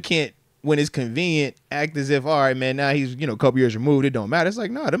said, like, we can't, when it's convenient, act as if, all right, man, now he's, a couple years removed. It don't matter. It's like,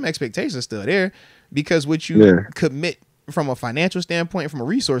 no, them expectations are still there because what you commit from a financial standpoint, from a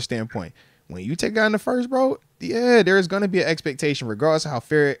resource standpoint, when you take on the first, bro, there's going to be an expectation regardless of how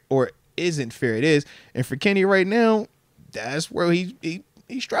fair or isn't fair it is. And for Kenny right now, that's where he's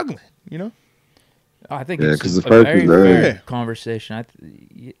struggling, I think it's a very fair conversation.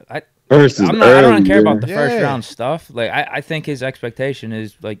 I don't care about the first round stuff. Like I think his expectation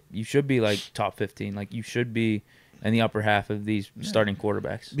is like you should be like top 15. Like you should be in the upper half of these starting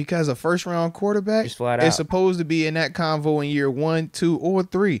quarterbacks. Because a first round quarterback is supposed to be in that convo in year 1, 2, or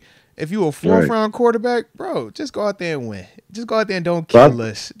 3. If you a fourth round quarterback, bro, just go out there and win. Just go out there and don't kill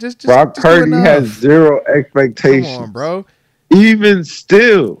us. Brock Purdy has zero expectations. Come on, bro. Even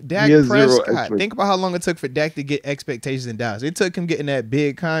still, Dak Prescott. Think about how long it took for Dak to get expectations in Dallas. It took him getting that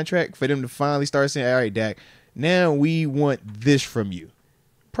big contract for them to finally start saying, all right, Dak, now we want this from you.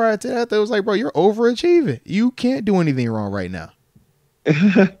 Prior to that, it was like, bro, you're overachieving. You can't do anything wrong right now.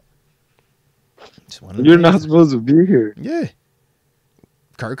 You're not supposed to be here. Yeah.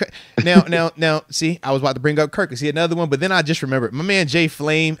 Kirk. Now, see, I was about to bring up Kirk. See, another one, but then I just remembered. My man, Jay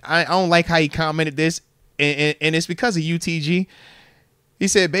Flame, I don't like how he commented this. And it's because of UTG. He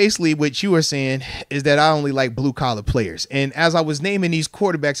said basically what you were saying is that I only like blue collar players. And as I was naming these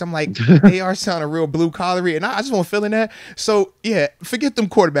quarterbacks, I'm like, they are sounding real blue collary, and I just want to fill in that. So yeah, forget them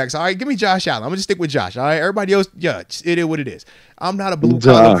quarterbacks. All right, give me Josh Allen. I'm gonna just stick with Josh. All right, everybody else, yeah, it is what it is. I'm not a blue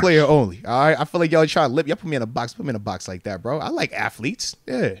collar player only. All right, I feel like y'all try to y'all put me in a box. Put me in a box like that, bro. I like athletes.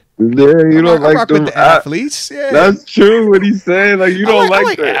 Yeah. Yeah, you don't like rock them with the athletes. Yeah, that's true. What he's saying, like you don't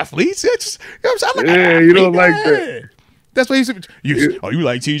like that. Athletes. Yeah, just, you know what I'm saying? I like yeah, athlete, you don't like that. That's what he said. You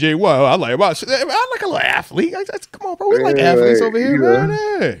like TJ? Well, I like a little athlete. Come on, bro. We like athletes over here, man.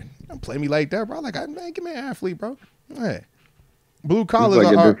 Yeah. Don't play me like that, bro. Man, give me an athlete, bro. Yeah. Blue collars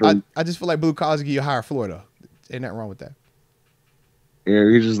are. I just feel like blue collars give you a higher floor, though. Ain't nothing wrong with that. Yeah,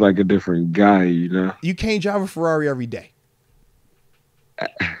 he's just like a different guy, you know. You can't drive a Ferrari every day.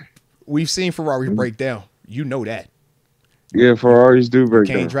 We've seen Ferraris break down. You know that. Yeah, Ferraris do break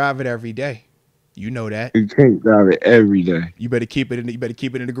down. You can't drive it every day. You know that. You can't drive it every day. You better keep it in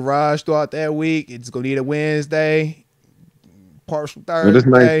the garage throughout that week. It's gonna need a Wednesday, partial Thursday.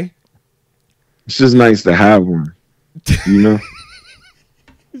 Nice. It's just nice to have one. You know?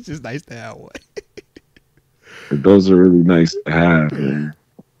 It's just nice to have one. Those are really nice to have, man.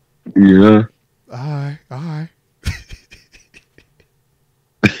 You know? All right.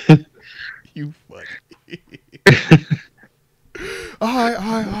 You funny. All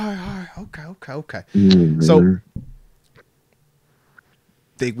right. Okay. Mm-hmm. So,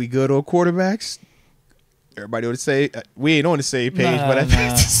 think we good on quarterbacks? Everybody on the same. We ain't on the same page, but I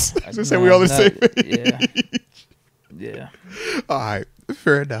think say we on the same page. Yeah. All right.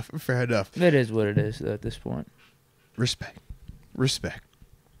 Fair enough. It is what it is though, at this point. Respect.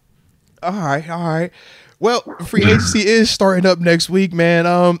 All right. Well, free agency is starting up next week,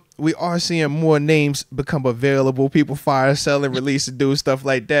 man. We are seeing more names become available. People fire, selling, release, and do stuff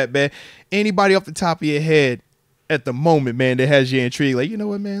like that, man. Anybody off the top of your head at the moment, man, that has you intrigued? Like, you know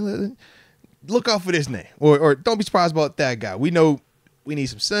what, man? Look out for this name, or don't be surprised about that guy. We know we need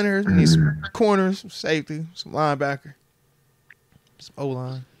some centers, we need some corners, some safety, some linebacker, some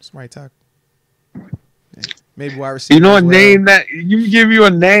O-line, some right tackle. Maybe wide receiver. You know a name that you give you a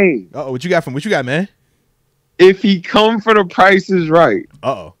name. What you got, man? If he come for the Price is Right.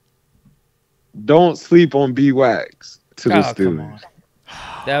 Don't sleep on B-Wags to the Steelers.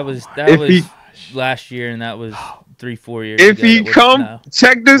 That was last year, and that was 3-4 years. If he come,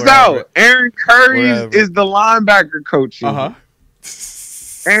 check this out. Aaron Curry is the linebacker coach.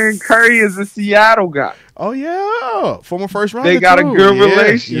 Aaron Curry is a Seattle guy. Oh yeah, former first round. They got a good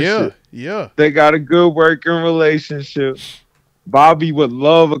relationship. Yeah. They got a good working relationship. Bobby would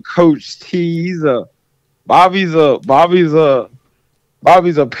love a Coach T. Bobby's a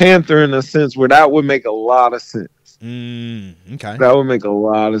Panther in a sense where that would make a lot of sense. Okay. That would make a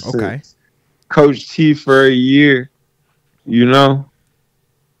lot of sense. Coach T for a year, you know.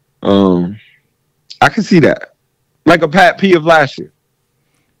 I can see that. Like a Pat P of last year.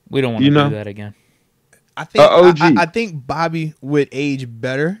 We don't want to do that again. I think Bobby would age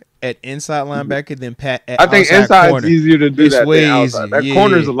better at inside linebacker than Pat at outside corner. I think inside is easier to do that than outside. That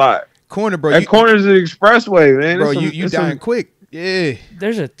corner's a lot. Corner, bro. That corner's the expressway, man. Bro, you dying quick. Yeah.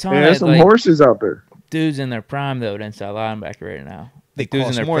 There's a ton of some horses out there. Dudes in their prime, though, at inside linebacker right now. They dudes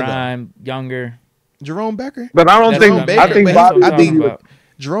in their more, prime, younger. Jerome Becker? But I don't think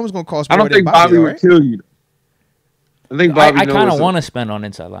Jerome's going to cost more I don't think Bobby would kill you. I think Bobby I kind of want to spend on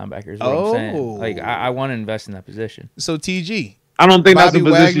inside linebackers. What I'm saying. Like I want to invest in that position. So TG. I don't think Bobby that's a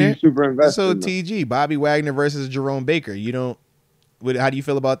position you super invest in. So TG, Bobby Wagner versus Jerome Baker. You don't. How do you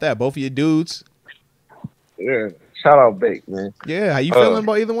feel about that? Both of your dudes. Yeah. Shout out Bake, man. Yeah. How you feeling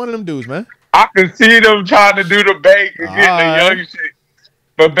about either one of them dudes, man? I can see them trying to do the Bake and getting the young shit,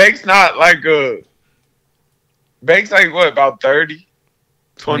 but Bake's not like a. Bake's like what, about 30?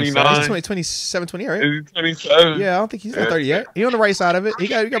 29? He's 27, 28, right? Is he 27? Yeah, I don't think he's not 30 yet. He's on the right side of it. He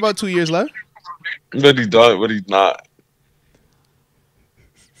got about 2 years left. But he's done, but he's not.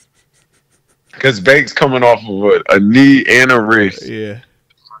 Because Bake's coming off of a knee and a wrist. Yeah.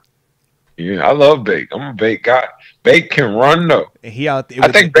 Yeah, I love Bake. I'm a Bake guy. Bake can run, though. And he out there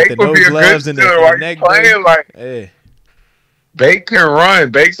I think Bake would be a good Steeler while he's playing. Like, Bake can run.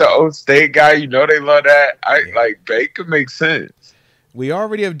 Bake's an old state guy. You know they love that. Like, Bake could make sense. We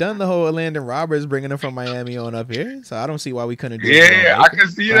already have done the whole Landon Roberts bringing him from Miami on up here, so I don't see why we couldn't do it. Yeah, I can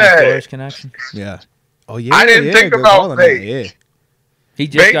see that. Connection. Yeah. Oh yeah. I didn't think about Bake. Yeah. He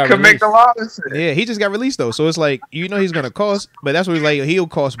just Bake could make a lot of sense. Yeah, he just got released though, so it's like he's gonna cost, but that's what he's like. He'll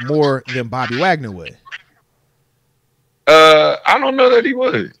cost more than Bobby Wagner would. I don't know that he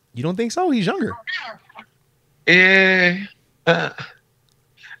would. You don't think so? He's younger. Yeah. I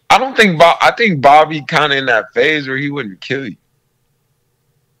don't think I think Bobby kind of in that phase where he wouldn't kill you.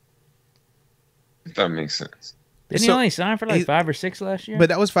 If that makes sense. Didn't he only sign for like 5 or 6 last year? But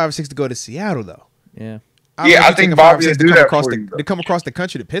that was 5 or 6 to go to Seattle, though. Yeah. I think Bobby would do that for you. To come across the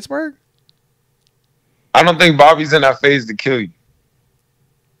country to Pittsburgh? I don't think Bobby's in that phase to kill you.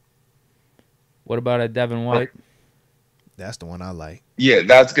 What about a Devin White? That's the one I like. Yeah,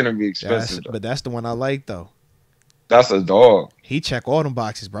 that's going to be expensive. But that's the one I like, though. That's a dog. He check all them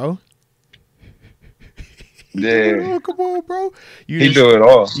boxes, bro. Yeah. Oh, come on, bro. He do it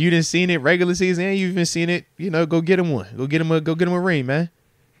all. You done seen it regular season, and you've been seen it. Go get him one. Go get him a ring, man.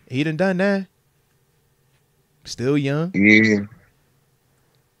 He done that. Still young. Yeah.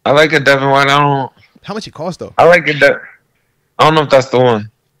 I like a Devin White. How much it cost though? I like it. I don't know if that's the one.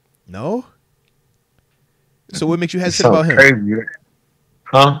 No. So what makes you hesitant about him? Crazy.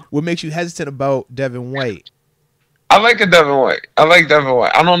 Huh? What makes you hesitant about Devin White? I like a Devin White. I like Devin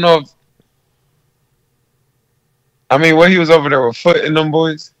White. I don't know if. I mean, when he was over there with Foot and them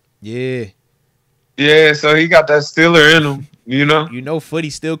boys. Yeah. Yeah, so he got that Steeler in him, you know?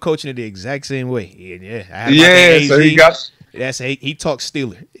 Footy's still coaching it the exact same way. Yeah. Yeah, so he got... He talks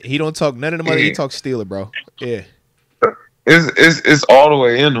Steeler. He don't talk none of them other. He talks Steeler, bro. Yeah. It's all the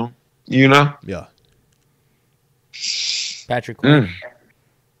way in him, you know? Yeah. Patrick Queen.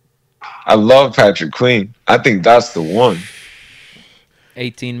 I love Patrick Queen. I think that's the one.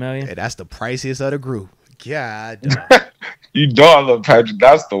 18 million. Hey, that's the priciest of the group. God. You know I love Patrick.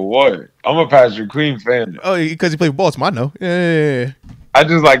 That's the one. I'm a Patrick Queen fan. Oh, because he played Baltimore, I know. Yeah. I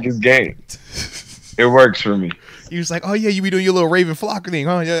just like his game. It works for me. He was like, oh, yeah, you be doing your little Raven Flocker thing,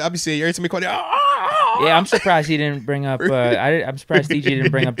 huh? Yeah, I be saying every time he called Yeah, I'm surprised he didn't bring up. I'm surprised DJ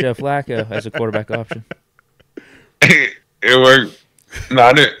didn't bring up Joe Flacco as a quarterback option. It worked. No,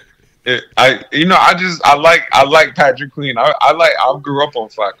 I didn't. I like Patrick Queen. I grew up on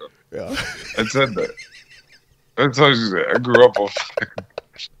Flacco. Yeah. I said that. I told you that. I grew up on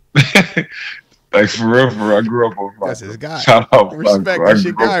Flacco. Like for real, I grew up on Flacco. That's his guy. Shout out Respect, Flacco. that's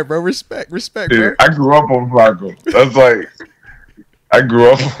your guy, bro. Respect, Yeah, bro. I grew up on Flacco. That's like I grew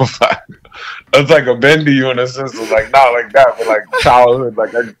up on Flacco. That's like a bendy you in a sense of like not like that, but like childhood.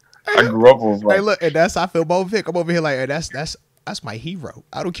 Like I grew up on Flacco. Hey, look, and that's how I feel about Vic. I'm over here like, hey, that's my hero.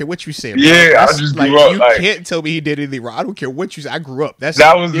 I don't care what you say. Bro. Yeah, that's, I just like, grew up. You like, can't tell me he did anything wrong. I don't care what you say. I grew up. That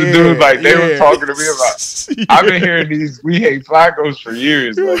was the dude. Like they were talking to me about. Yeah. I've been hearing these "we hate Flaccos" for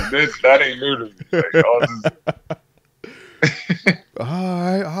years. Like that ain't new to me. Like,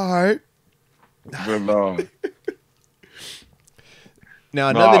 all right. But no. Now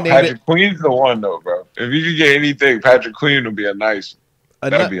another name. Patrick Queen's the one though, bro. If you could get anything, Patrick Queen would be a nice.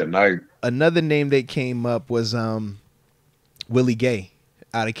 That'd be a nice. Another name that came up was Willie Gay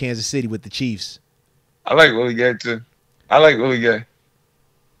out of Kansas City with the Chiefs. I like Willie Gay too. I like Willie Gay.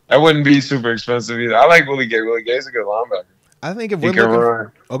 That wouldn't be super expensive either. I like Willie Gay. Willie Gay's a good linebacker. I think if he can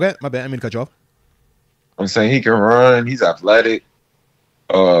run. Okay, my bad. I mean to cut you off. I'm saying he can run. He's athletic.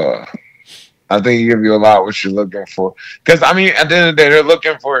 I think he give you a lot what you're looking for. Because I mean, at the end of the day, they're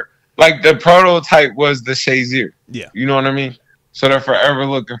looking for like the prototype was the Shazier. Yeah, you know what I mean. So they're forever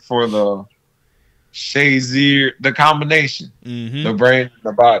looking for the Shazier, the combination, the brain, and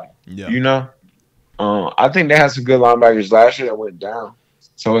the body. Yeah. You know, I think they had some good linebackers last year that went down.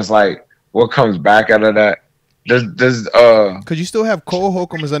 So it's like, what comes back out of that? Because you still have Cole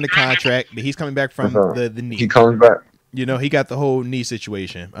Holcomb is under contract, but he's coming back from the knee. He comes back. You know, he got the whole knee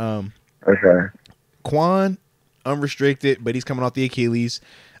situation. Okay. Quan, unrestricted, but he's coming off the Achilles.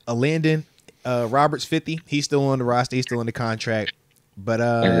 Landon Roberts, 50. He's still on the roster. He's still under contract. But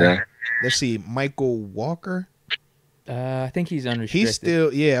let's see, Michael Walker. I think he's unrestricted. He's still,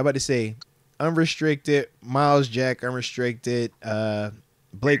 I'm about to say, unrestricted. Miles Jack, unrestricted.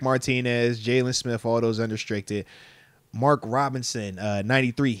 Blake Martinez, Jalen Smith, all those unrestricted. Mark Robinson,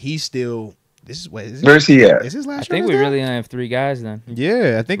 93. He's still. Where's he at? Is his last? I think we really only have 3 guys then.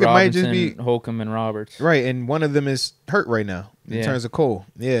 Yeah, I think Robinson, it might just be Holcomb and Roberts. Right, and one of them is hurt right now in terms of Cole.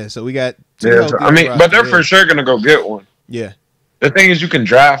 Yeah, so we got. I mean, but they're for sure gonna go get one. Yeah. The thing is, you can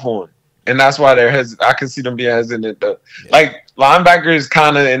draft one, and that's why I can see them being hesitant. Like linebacker is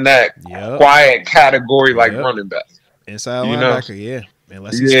kind of in that quiet category, like running back. Inside linebacker, yeah.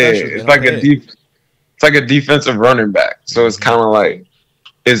 Unless he's it's like it's like a defensive running back. So it's kind of like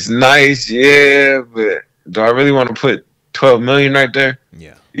it's nice, but do I really want to put $12 million right there?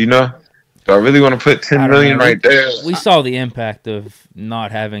 Yeah. You know? Do I really want to put $10 million right there? We saw the impact of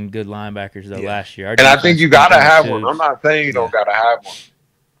not having good linebackers though last year. And I think you gotta have one. I'm not saying you don't gotta have one.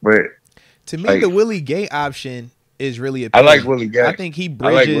 But to me, the Willie Gay option is really appealing. I like Willie Gay. I think he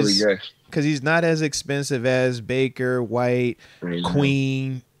bridges because he's not as expensive as Baker, White,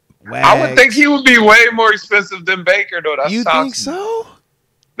 Queen, Wags. I would think he would be way more expensive than Baker, though. That's you think so?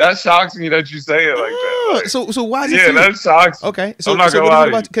 That shocks me that you say it like that. Like, so why is it? yeah, that shocks me. Okay, so I'm not gonna what lie is it to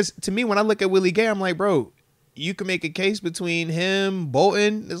about? you. Because to me, when I look at Willie Gay, I'm like, bro, you can make a case between him,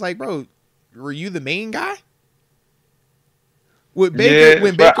 Bolton. It's like, bro, were you the main guy? With Baker, Yeah,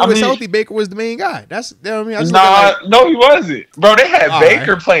 when but, Baker was healthy, Baker was the main guy. That's, you know what I mean. I just look at, like, no, he wasn't, bro. They had All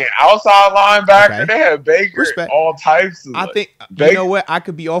Baker right. playing outside linebacker. Okay. They had Baker Respect. all types of. I like, think you Baker, know what, I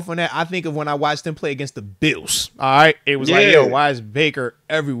could be off on that. I think of when I watched him play against the Bills. All right, it was like, Yeah. yo, why is Baker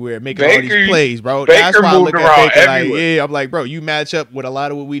everywhere making all Baker- these plays, bro? Baker That's why I moved look around at Baker everywhere. like, yeah, I'm like, bro, you match up with a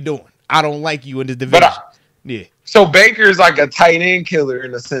lot of what we doing. I don't like you in this division. Yeah. So Baker is like a tight end killer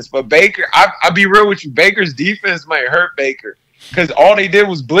in a sense, but Baker, I'll be real with you. Baker's defense might hurt Baker because all they did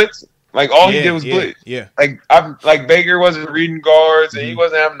was blitz. Like all he did was blitz. Yeah. Like Baker wasn't reading guards and he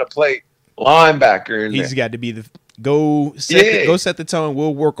wasn't having to play linebacker. He's got to be the go set the tone.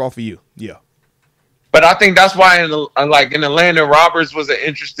 We'll work off of you. Yeah. But I think that's why in Atlanta, Roberts was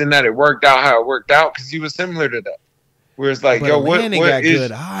interesting that it worked out how it worked out because he was similar to that. Where it's like, But yo, what got is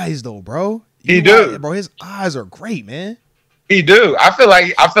good eyes though, bro? He do, bro. His eyes are great, man. He do. I feel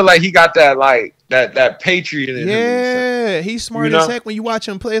like he got that like that patriot in him. Yeah, he's smart as heck. When you watch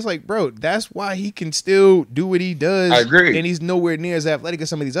him play, it's like, bro, that's why he can still do what he does. I agree. And he's nowhere near as athletic as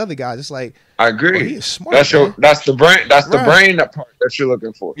some of these other guys. It's like, I agree. bro, he is smart. That's the brain. That's the Right. brain that part that you're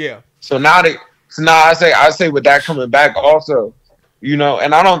looking for. Yeah. So now I say with that coming back also, you know,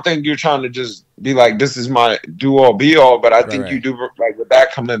 and I don't think you're trying to just be like, this is my do all be all, but I think you do like with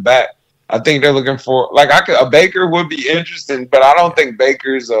that coming back. I think they're looking for like a Baker would be interesting, but I don't think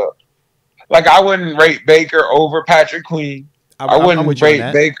Baker's I wouldn't rate Baker over Patrick Queen. I wouldn't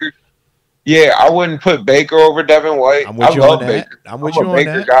rate Baker. Yeah, I wouldn't put Baker over Devin White. I'm with you on that. Baker. I'm with you on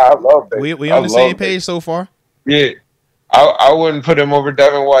Baker that. Guy. I love Baker. We on the same page so far. Yeah, I wouldn't put him over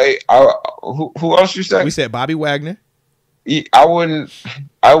Devin White. Who else you said? We said Bobby Wagner. I wouldn't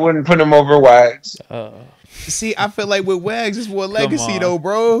put him over Wags. See, I feel like with Wags, it's more legacy though,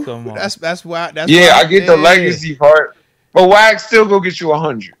 bro. Come on. That's why. I get the legacy part, but Wags still go get you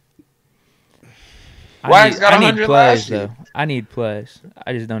 100. Wags got 100 last year. Though. I need plays.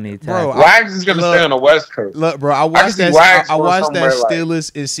 I just don't need Bro, tackles. Wags is gonna stay on the West Coast. Look, bro, I watched that somewhere like-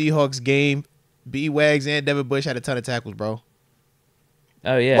 Steelers and Seahawks game. B. Wags and Devin Bush had a ton of tackles, bro.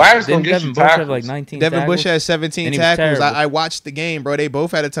 Oh yeah, Wags gonna didn't get Devin you Bush have tackles. like 19 Devin tackles? Bush had 17 And he was tackles. terrible. I watched the game, bro. They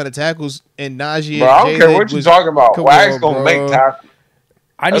both had a ton of tackles, and Najee. Bro, I don't and care Jalen what you're was- talking about. Come Wags on, gonna bro. make tackles.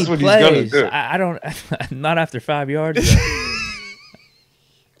 I That's need what he's gonna plays. do. I don't. Not after 5 yards.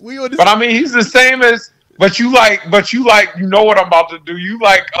 We on this- But I mean, he's the same as. But you like. You know what I'm about to do. You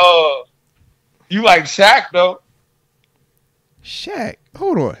like Shaq though. Shaq,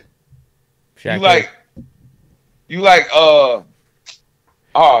 hold on. Shaq You like. Oh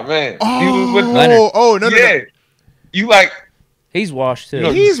man. He was with Leonard. No. You like. He's washed too.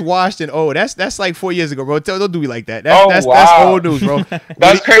 No, He's washed and that's like 4 years ago, bro. Don't do me like that. Oh, That's wow. old news, bro.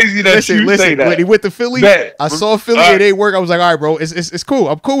 That's crazy that you say that. When he went to Philly, Bet. I saw Philly All right. and they work. I was like, all right, bro, it's cool.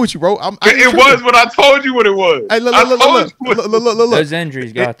 I'm cool with you, bro. It was what I told you what it was. Hey, look. Those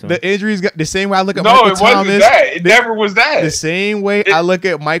injuries got to him. The injuries got the same way I look at No, Michael it wasn't Thomas. that. It never was that. The same way I look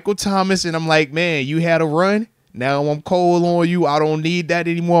at Michael Thomas and I'm like, man, you had a run. Now I'm cold on you. I don't need that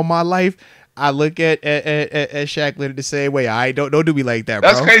anymore in my life. I look at Shaq Leonard the same way. I don't do me like that, bro.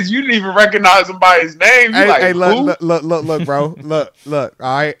 That's crazy. You didn't even recognize him by his name. You Hey, who? look, bro. Look.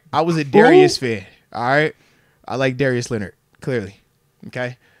 All right, I was a Darius fan. All right, I like Darius Leonard clearly.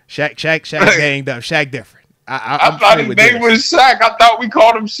 Okay, Shaq ganged up. Shaq different. I thought his name was Shaq. I thought we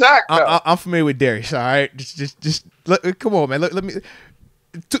called him Shaq. I'm familiar with Darius. All right, just come on, man. Let me.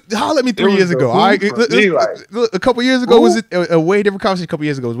 Holler at me 3 years ago. All right, a couple years ago was a way different conversation. A couple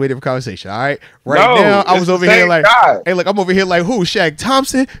years ago was a way different conversation. All right, now I was over here like, hey, look, I'm over here like who? Shaq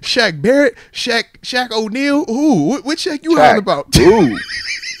Thompson, Shaq Barrett, Shaq O'Neal. Who? What Shaq you hollering about? Who?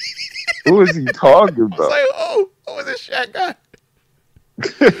 Who is he talking about? I was like, who is this Shaq guy?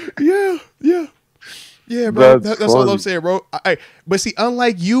 Yeah, bro. That's all I'm saying, bro. But see,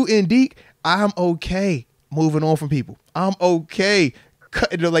 unlike you and Deke, I'm okay moving on from people. I'm okay.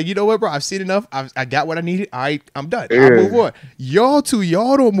 Like, you know what, bro? I've seen enough. I got what I needed. I'm done. Yeah. I move on. Y'all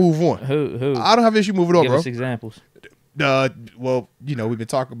don't move on. Who? I don't have issue moving on, Give bro. us examples. Well, you know, we've been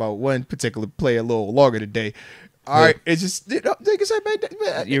talking about one particular player a little longer today. All right, it's just like I said,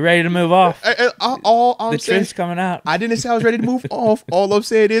 man. You ready to move off? All I'm The saying, truth's coming out. I didn't say I was ready to move off. All I'm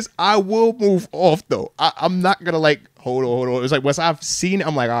saying is I will move off though. I'm not gonna like hold on. It's like once I've seen it,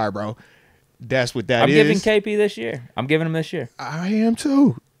 I'm like, all right, bro. That's what that I'm is. giving KP this year. I'm giving him this year. I am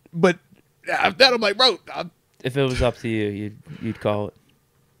too. But after that, I'm like, bro. If it was up to you, you'd call it.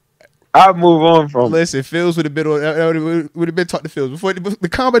 I'll move on from. Listen, Fields would have been talked to Fields before the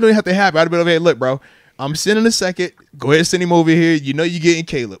combat. Don't even have to happen. I'd have been over here. Look, bro, I'm sending a second. Go ahead and send him over here. You know you getting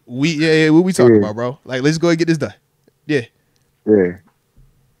Caleb. What we talking about, bro? Like, let's go and get this done. Yeah. Yeah.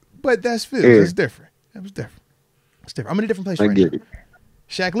 But that's Fields. Yeah. That's different. That was different. It's different. I'm in a different place I right get now. it.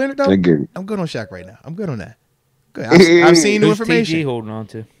 Shaq Leonard, though? I get it. I'm good on Shaq right now. I'm good on that. Good. I've seen new Who's information. TG holding on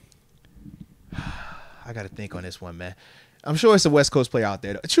to? I got to think on this one, man. I'm sure it's a West Coast player out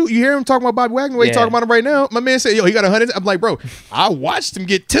there. Shoot, you hear him talking about Bobby Wagner? He talking about him right now. My man said, yo, he got 100. I'm like, bro, I watched him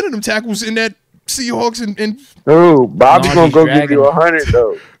get 10 of them tackles in that Seahawks and Dude, Bobby No, gonna he's go dragging give you 100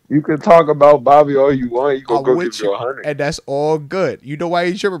 though. You can talk about Bobby all you want. He gonna go give you 100. and that's all good. You know why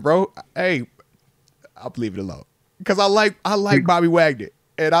he's tripping, bro? Hey, I'll leave it alone because I like Bobby Wagner,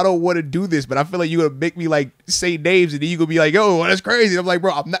 and I don't want to do this, but I feel like you're gonna make me like say names, and then you gonna be like, "Yo, that's crazy." I'm like,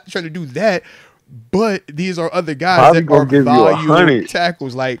 bro, I'm not trying to do that, but these are other guys Bobby that gonna are give you volume 100.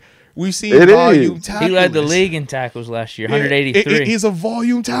 tackles. Like we've seen It volume is. tackles. He led the league in tackles last year, 183. He's a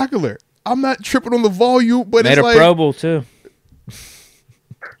volume tackler. I'm not tripping on the volume, but Made it's a like Pro Bowl too.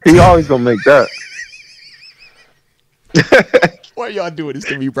 He always gonna make that. why y'all doing this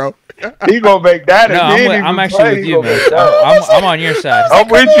to me, bro? He gonna make that. No, and then I'm he actually play, with he you, gonna man. make that. I'm on your side. I'm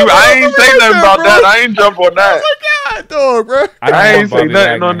with you. I ain't say nothing about that. I ain't jump on that. God, dog, bro. I ain't say Bobby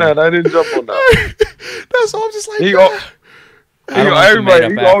nothing Wagner. on that. I didn't jump on that. That's all. I'm just like, He bro. I don't want some everybody,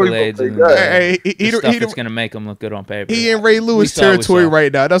 made he up always accolades gonna and make that. Hey, the stuff that's gonna make him look good on paper. he in Ray Lewis We saw. territory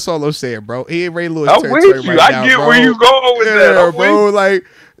right now. That's all I'm saying, bro. He in Ray Lewis I'm territory with you. right I now, get bro. where you going with that. Yeah, I'm bro. with Like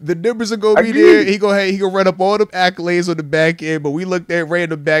the numbers are gonna I be get there. it. He gonna run up all them accolades on the back end. But we looked at Ray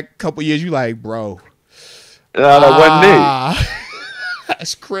in the back a couple years. You like, bro? That wasn't it.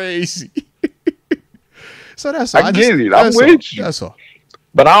 That's crazy. So that's all. I get it. I'm that's all. with you. That's all.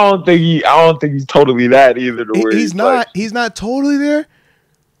 But I don't think he's totally that either. To where He's not. He's not totally there.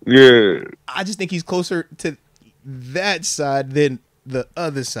 Yeah. I just think he's closer to that side than the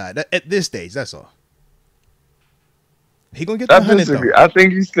other side at this stage. That's all. He gonna get the 100 though. I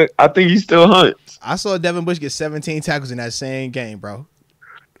think he still hunts. I saw Devin Bush get 17 tackles in that same game, bro.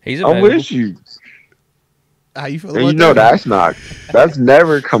 He's I'm available. with you. How you feel And about you know Devin? that's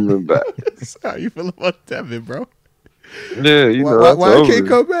never coming back. How you feel about Devin, bro? Yeah, you know Why that's he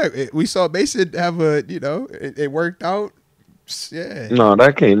can't over. come back? We saw Mason have it worked out. Yeah. No,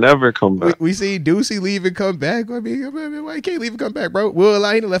 that can't never come back. We see Ducey leave and come back. I mean, why he can't leave and come back, bro? Will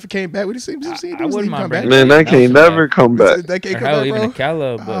Alaina left and came back. We just seen Ducey leave wouldn't and mind come back. bringing Man, that Nelson can't back. never come back. That can't Or come hell, back, even bro. a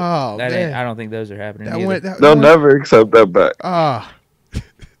Kello, but Oh, that man. ain't. I don't think those are happening. That either. went. That, They'll that never accept that back. Ah.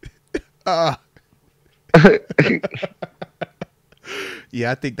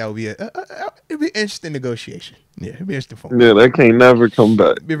 Yeah, I think that would be it'd be an interesting negotiation. Yeah, it'd be an interesting phone call. Yeah, that can't never come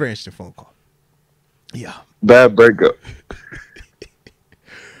back. It'd be a very interesting phone call. Yeah. Bad breakup.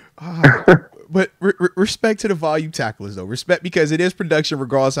 But respect to the volume tacklers, though. Respect because it is production,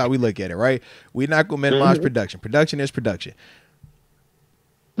 regardless how we look at it, right? We're not going to minimize production. Production is production.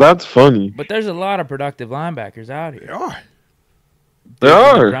 That's funny. But there's a lot of productive linebackers out here. There are. There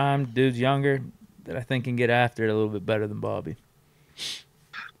Dudes in the are. prime, dudes younger that I think can get after it a little bit better than Bobby.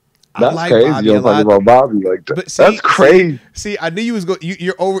 That's like crazy. Bobby You a don't talk lot. about Bobby like that. But see, That's crazy. See, I knew you was going.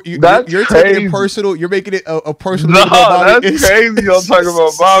 You're over. That's you're taking crazy. it personal. You're making it a personal. No, thing about Bobby. that's crazy. You don't talk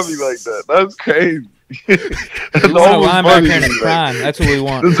about Bobby like that. That's crazy. That's We want a almost funny linebacker to in me, his like- prime. That's what we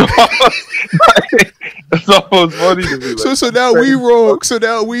want. That's almost funny to me. Like, So now we wrong. So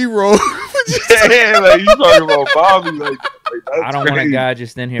now we wrong. yeah, like you talking about Bobby like that's I don't want a crazy. guy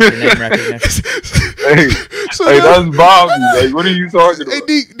just in here for name recognition. Hey, So hey, now- that's Bobby. Like, what are you talking Hey, about?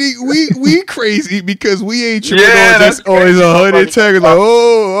 Deke, we crazy because we ain't tripping Yeah, on that's this. Oh, it's crazy. 100 tackles. Like,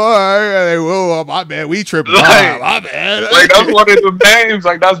 oh, all right. Like, whoa, my bad. We tripping. Like- my bad. Like that's one of the names.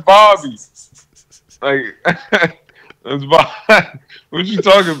 Like that's Bobby. Like that's Bobby. What you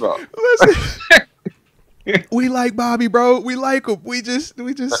talking about? Listen, we like Bobby, bro. We like him. We just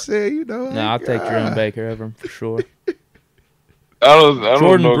say, No, like, I'll take Jerome Baker over him for sure. I don't know.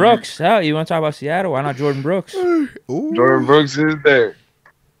 Jordan Brooks. Hell, you want to talk about Seattle? Why not Jordan Brooks? Ooh, Jordan Brooks is there.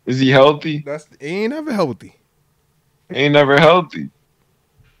 Is he healthy? He ain't ever healthy. He ain't never healthy.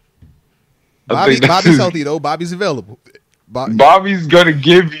 I think that's- Bobby's healthy though. Bobby's available. Bobby's gonna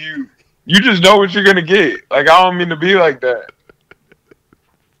give you. You just know what you're gonna get. Like I don't mean to be like that.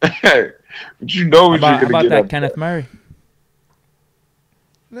 But you know How what about, you're how gonna about get. that up Kenneth Murray?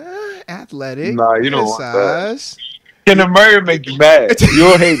 Athletic. Nah, you don't good want that. size. there. Can Murray make you mad?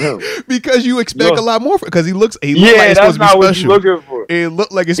 You'll hate him. Because you expect Look. a lot more because he looks like Yeah, it's that's supposed not to be what special. you're looking for. It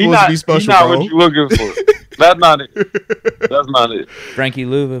looked like it's He's supposed to not, be special, he's not bro. what you're looking for. That's not it. That's not it. Frankie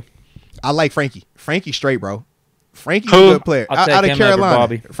Louvu. I like Frankie. Frankie straight, bro. Frankie's a good player. I'll take Out of him over Carolina.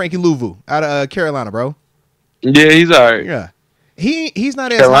 Bobby. Frankie Louvu out of Carolina, bro. Yeah, he's all right. Yeah. He's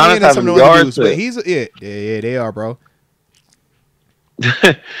not as Carolina's high end as some of the having other dudes, yard but he's yeah, they are, bro.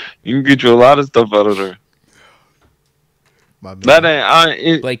 You can get you a lot of stuff out of there. My man. That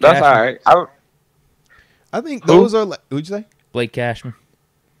ain't. Blake That's Cashman. all right. I think those are like. Who'd you say? Blake Cashman.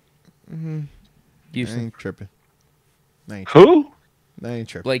 I Houston. ain't tripping. I ain't tripping. Who? I ain't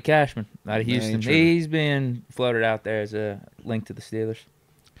tripping. Blake Cashman out of Nah, Houston. ain't tripping. He's being floated out there as a link to the Steelers.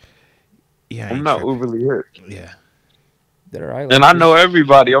 Yeah, I I'm ain't not tripping. overly hit, Yeah. That are and I know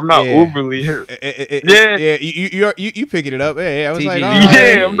everybody. I'm not Yeah. overly hit. Yeah. You picking it up. Hey, I was TG, like, you all know, right.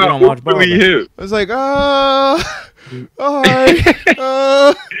 Yeah, you I'm not don't watch ball, overly but- hit. I was like, all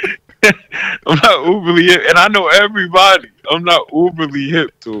right. I'm not overly hip, and I know everybody. I'm not overly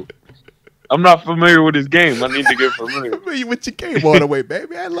hip to it. I'm not familiar with his game. I need to get familiar. You with your game all the way,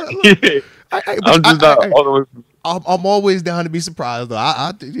 baby. Look. Yeah. I'm just not all the way. I'm always down to be surprised, though.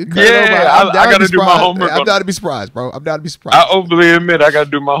 I gotta do my homework I'm on down that. to be surprised, bro. I'm down to be I surprised. openly admit I gotta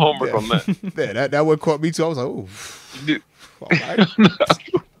do my homework on that. Yeah, that what caught me too. I was like, oh, Dude, all right.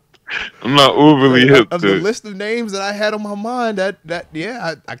 I'm not overly hip Of to the it. list of names that I had on my mind, I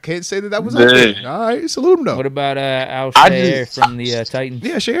can't say that was Yeah. up there. All right, salute him though. What about Al I Shayer just- from the Titans?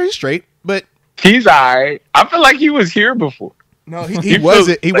 Yeah, Sherry's straight, but He's alright. I feel like he was here before. no, he He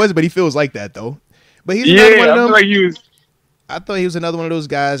wasn't. He feels- wasn't, but he feels like that though. But he's another Yeah, one I of feel them. like he was. I thought he was another one of those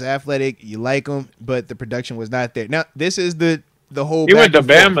guys, athletic. You like him, but the production was not there. Now this is the whole. He went to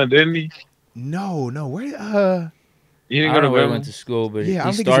back and forth. Bama, didn't he? No, where? He I didn't don't go to know where he Bama. went to school, but Yeah, I he don't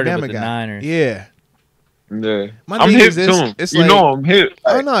think he's a started Bama with the guy. Niners. Yeah. Yeah, My I'm thing hip is to this, him. it's You like- know I'm hip.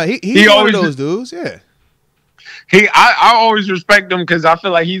 Oh no, he's He one always of those dudes. Yeah. I always respect him because I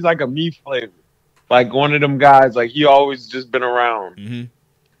feel like he's like a me flavor, like one of them guys. Like he always just been around Mm-hmm.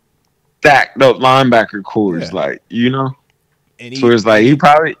 stacked up linebacker cores, Yeah. like you know. And So it's like he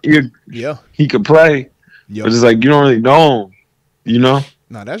yeah. could play, Yo. but it's like you don't really know him, you know.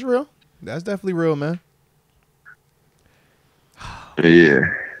 No, that's real. That's definitely real, man. Yeah,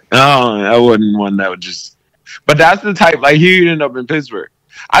 I wasn't one that would just. But that's the type. Like he'd end up in Pittsburgh.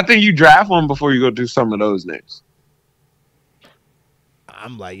 I think you draft one before you go do some of those names.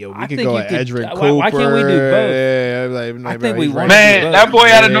 I'm like, yo, we I could think go you at could- Edric why- Cooper. why can't we do both? Yeah, I'm I bro, think we he's want right. to do Man, both. that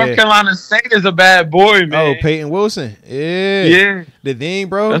boy out of Yeah. North Carolina State is a bad boy, man. Oh, Peyton Wilson. Yeah. yeah. The thing,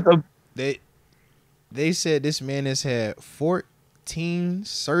 bro. That's a, They said this man has had 14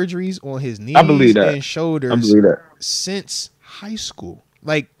 surgeries on his knees I believe that. and shoulders I believe that. since high school.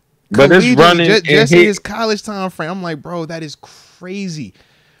 Like, But it's collegiately, running just and in hit. his college time frame. I'm like, bro, that is crazy.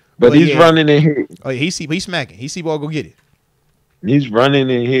 But he's yeah. running and hitting. Oh, yeah, he's smacking. He see ball, go get it. He's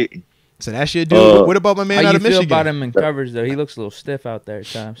running and hitting. So that shit, dude. What about my man How out you of feel Michigan? about him in coverage though? He looks a little stiff out there at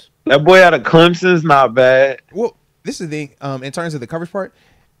times. That boy out of Clemson's not bad. Well, this is the thing. In terms of the coverage part,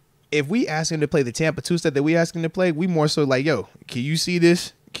 if we ask him to play the Tampa 2 step that we ask him to play, we more so like, yo, can you see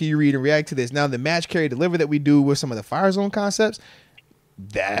this? Can you read and react to this? Now, the match carry deliver that we do with some of the fire zone concepts,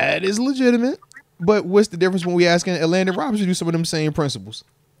 that is legitimate. But what's the difference when we asking Landon Roberts to do some of them same principles?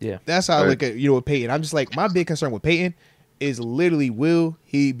 Yeah. That's how I Right. look at, with Peyton. I'm just like, my big concern with Peyton is literally, will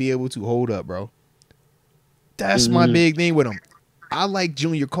he be able to hold up, bro? That's my big thing with him. I like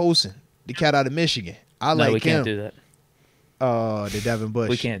Junior Colson, the cat out of Michigan. I No, like we can't him. do that. Oh, the Devin Bush.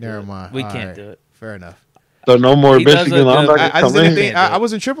 We can't do Never it. mind. We All can't right. do it. Fair enough. So no more He does Michigan look good. linebackers I just come didn't in. think Can't do I it.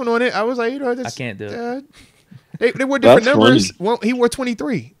 wasn't tripping on it. I was like, I can't do it. They were different That's numbers. Well, he wore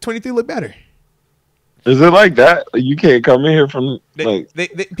 23. 23 looked better. Is it like that? You can't come in here from like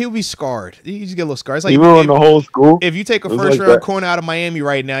People be scarred. You just get a little scarred. It's like you ruined the whole school. if you take a It was first like round that. corner out of Miami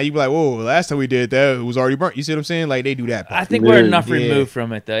right now, you be like, whoa, last time we did that, it was already burnt. You see what I'm saying? Like, they do that. I think we're Yeah. enough Yeah. removed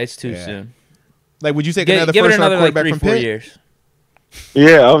from it though. It's too Yeah. soon. Like, would you take Give another it first round another like quarterback 3-4 from Pitt? years.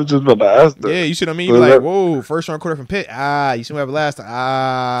 Yeah, I was just about to ask that. Yeah, you see what I mean? So You be like, that- whoa, first round quarterback from Pitt. You see what happened last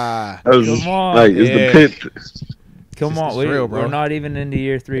time? That was Come on. like it's Yeah. the pit. Come This on, is real, bro. we're not even into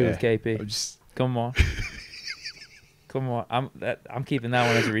year 3 Yeah. with KP. I'm just Come on. Come on. I'm keeping that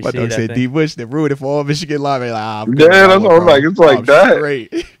one as a about receipt. to I say think. D Bush that ruined it for all Michigan linemen. Like, I'm Yeah, good with that that's one, what I'm bro. like. It's like I'm that.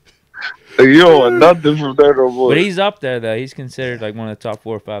 straight. Like, you don't want nothing from there no more. But he's up there though. He's considered like one of the top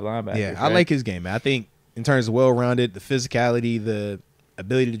 4 or 5 linebackers. Yeah, I right? like his game, man. I think in terms of well-rounded, the physicality, the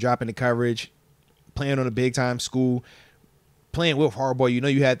ability to drop into coverage, playing on a big-time school, playing with Harbaugh,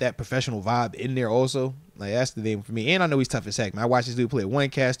 you had that professional vibe in there also. Like, that's the thing for me. And I know he's tough as heck, man. I watched this dude play 1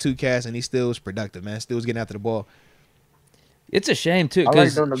 cast, 2 cast, and he still was productive, man. Still was getting after the ball. It's a shame too. I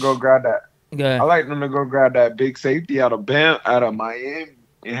like them to go grab that. I like them to go grab that big safety out of Miami.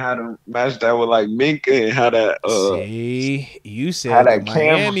 and how to match that with like Minka and how that See, you how said the that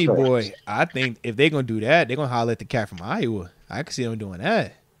Cam Miami effect. boy. I think if they're gonna do that, they're gonna holler at the cat from Iowa. I can see them doing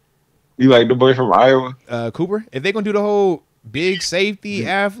that. You like the boy from Iowa? Cooper, if they're gonna do the whole big safety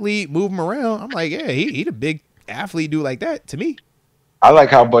athlete, move him around, I'm like, yeah, he the big athlete dude like that to me. I like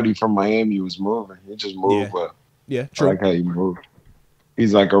how Buddy from Miami was moving. He just Yeah, moved well. yeah, I true. like how he moved.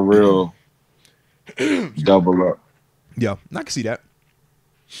 He's like a real double up. Yeah, I can see that.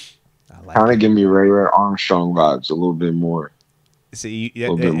 I like Kind it. of give me Ray Armstrong vibes a little bit more. See, A yeah,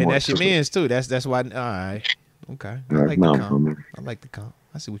 little bit and more. that's your man's too. That's why. All right, okay. I That's like the not for comp. me. I like the comp.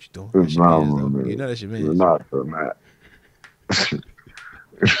 I see what you're doing. It's That's your not man's for though. me. You know that's your It's man's. not for Matt.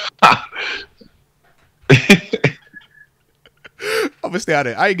 I'm gonna stay out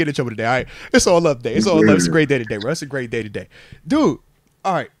of it. I ain't getting in trouble today. All right, it's all love day. It's all love. It's a great day today, bro. It's a great day today, dude.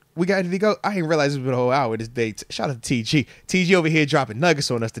 All right, we got anything to go? I didn't realize it's been a whole hour this day. Shout out to TG. TG over here dropping nuggets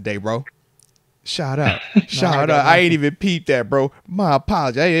on us today, bro. Shout out, shout out. I ain't even peeped that, bro. My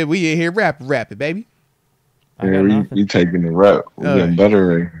apologies. We in here rapping, baby. Yeah, we taking the rep. We're getting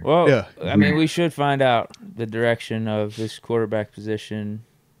better. Well, Yeah. I mean, we should find out the direction of this quarterback position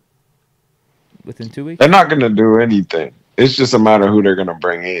within 2 weeks. They're not going to do anything. It's just a matter of who they're going to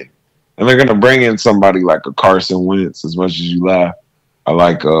bring in. And they're going to bring in somebody like a Carson Wentz, as much as you laugh. I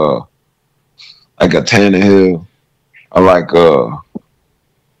like a Tannehill. I like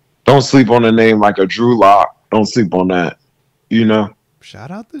don't sleep on a name like a Drew Lock. Don't sleep on that. You know? Shout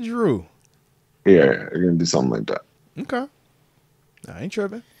out to Drew. Yeah, they're going to do something like that. Okay. I ain't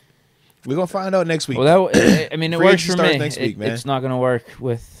tripping. We're going to find out next week. Well, I mean, it Free works agency for starts me. next week, man. It's not going to work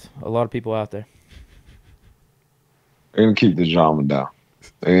with a lot of people out there. They're going to keep the drama down.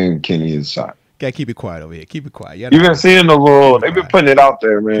 They're going to Kenny his side. Gotta keep it quiet over here. Keep it quiet. You've been seeing the little, they've been putting it out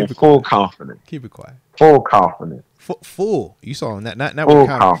there, man. Keep it Full quiet. confidence. Keep it quiet. Full confidence. Full. You saw him. Not Full with confidence.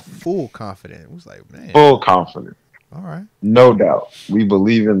 confidence. Full confident. It was like, man. Full confidence. All right. No doubt. We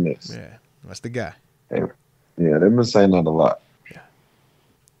believe in this. Yeah. That's the guy. Yeah, they've been saying that a lot. Yeah.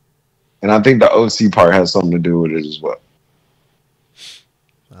 And I think the OC part has something to do with it as well.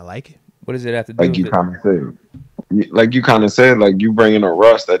 I like it. What does it have to do Like with you it? kind of said. Like you kind of said, like you bringing a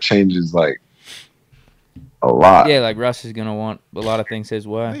Russ that changes like a lot. Yeah, like Russ is going to want a lot of things his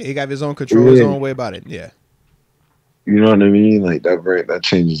way. He got his own control, his own way about it. Yeah. You know what I mean? Like that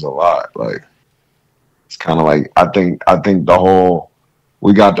changes a lot. Like it's kind of like I think the whole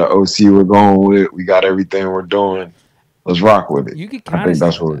we got the OC we're going with, we got everything we're doing. Let's rock with it. You could I kind think of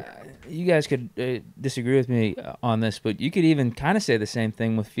that's what. you guys could disagree with me on this, but you could even kind of say the same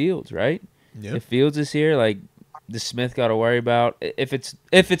thing with Fields, right? Yeah. If Fields is here, like does Smith got to worry about if it's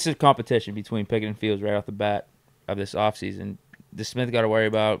a competition between Pickett and Fields right off the bat of this offseason, does Smith got to worry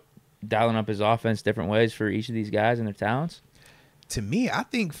about dialing up his offense different ways for each of these guys and their talents? To me, I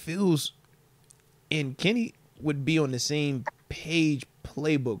think Fields and Kenny would be on the same page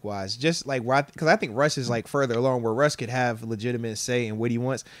playbook wise, just like because I think Russ is like further along where Russ could have legitimate say in what he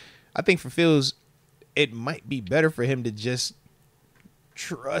wants. I think for Fields, it might be better for him to just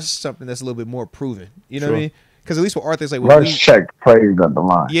trust something that's a little bit more proven. You know what I mean? Because at least with Arthur, it's like Russ check plays at the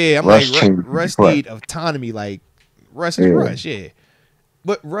line. Yeah, I'm Russ like Russ need autonomy. Like Russ is Russ, yeah.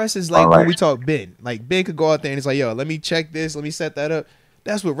 But Russ is like when we talk Ben. Like Ben could go out there and it's like, yo, let me check this, let me set that up.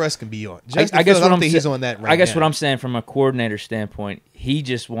 That's what Russ can be on. I guess I don't think he's on that right now. I guess what I'm saying from a coordinator standpoint, he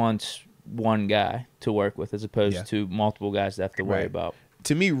just wants one guy to work with as opposed to multiple guys to have to worry about.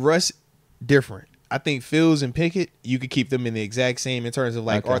 To me, Russ different. I think Fields and Pickett, you could keep them in the exact same in terms of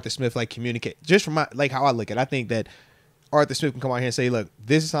like Arthur Smith, like communicate. Just from my like how I look at it, I think that Arthur Smith can come out here and say, look,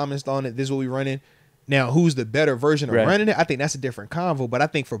 this is how I'm installing it, this is what we running. Now, who's the better version of running it? I think that's a different convo, but I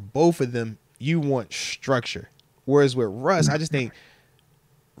think for both of them, you want structure. Whereas with Russ, I just think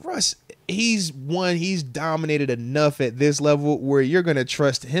Russ, he's dominated enough at this level where you're gonna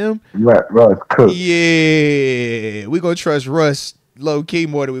trust him. Let Russ cook. Yeah, we're gonna trust Russ low key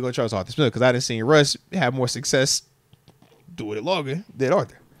more than we're gonna trust Arthur Smith because I done seen Russ have more success doing it longer than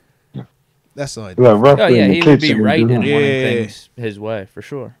Arthur. That's all. Oh yeah, he would be right in wanting things his way for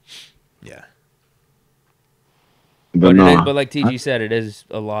sure. Yeah. But like TG said, it is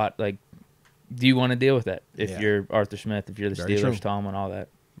a lot. Like, do you want to deal with that if you're Arthur Smith, if you're the Steelers, Tomlin, all that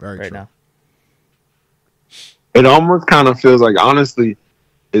now? It almost kind of feels like, honestly,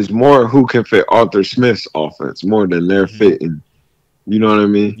 it's more who can fit Arthur Smith's offense more than their fitting. You know what I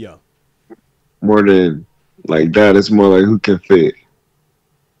mean? Yeah. More than like that, it's more like who can fit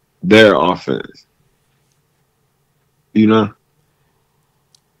their offense. You know?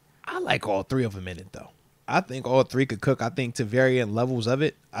 I like all three of them in it, though. I think all three could cook. I think to varying levels of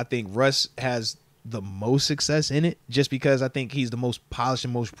it. I think Russ has the most success in it, just because I think he's the most polished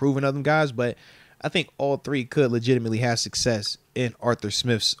and most proven of them guys. But I think all three could legitimately have success in Arthur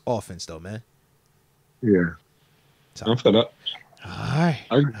Smith's offense, though, man. Yeah. So, I'm fed up. all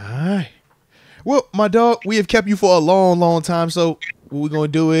right. Well, my dog, we have kept you for a long, long time. So what we're gonna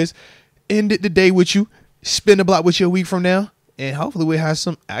do is end it the day with you, spin the block with you a week from now, and hopefully we'll have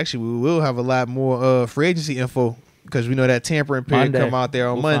some. Actually, we will have a lot more free agency info, because we know that tampering period come out there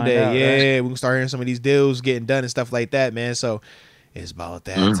on Monday. Right? We can start hearing some of these deals getting done and stuff like that, man. So it's about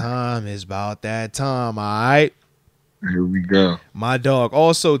that time. It's about that time. All right. Here we go. My dog.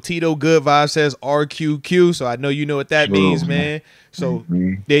 Also, Tito Good Vibe says RQQ. So I know you know what that means, man. So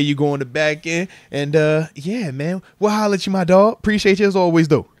there you go on the back end. And yeah, man. We'll holler at you, my dog. Appreciate you as always,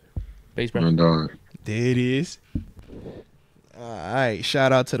 though. Peace, bro. My dog. There it is. All right.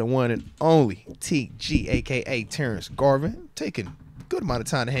 Shout out to the one and only TG, aka Terence Garvin, taking a good amount of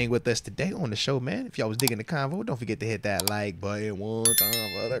time to hang with us today on the show, man. If y'all was digging the convo, don't forget to hit that like button one time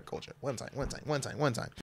for other culture. One time.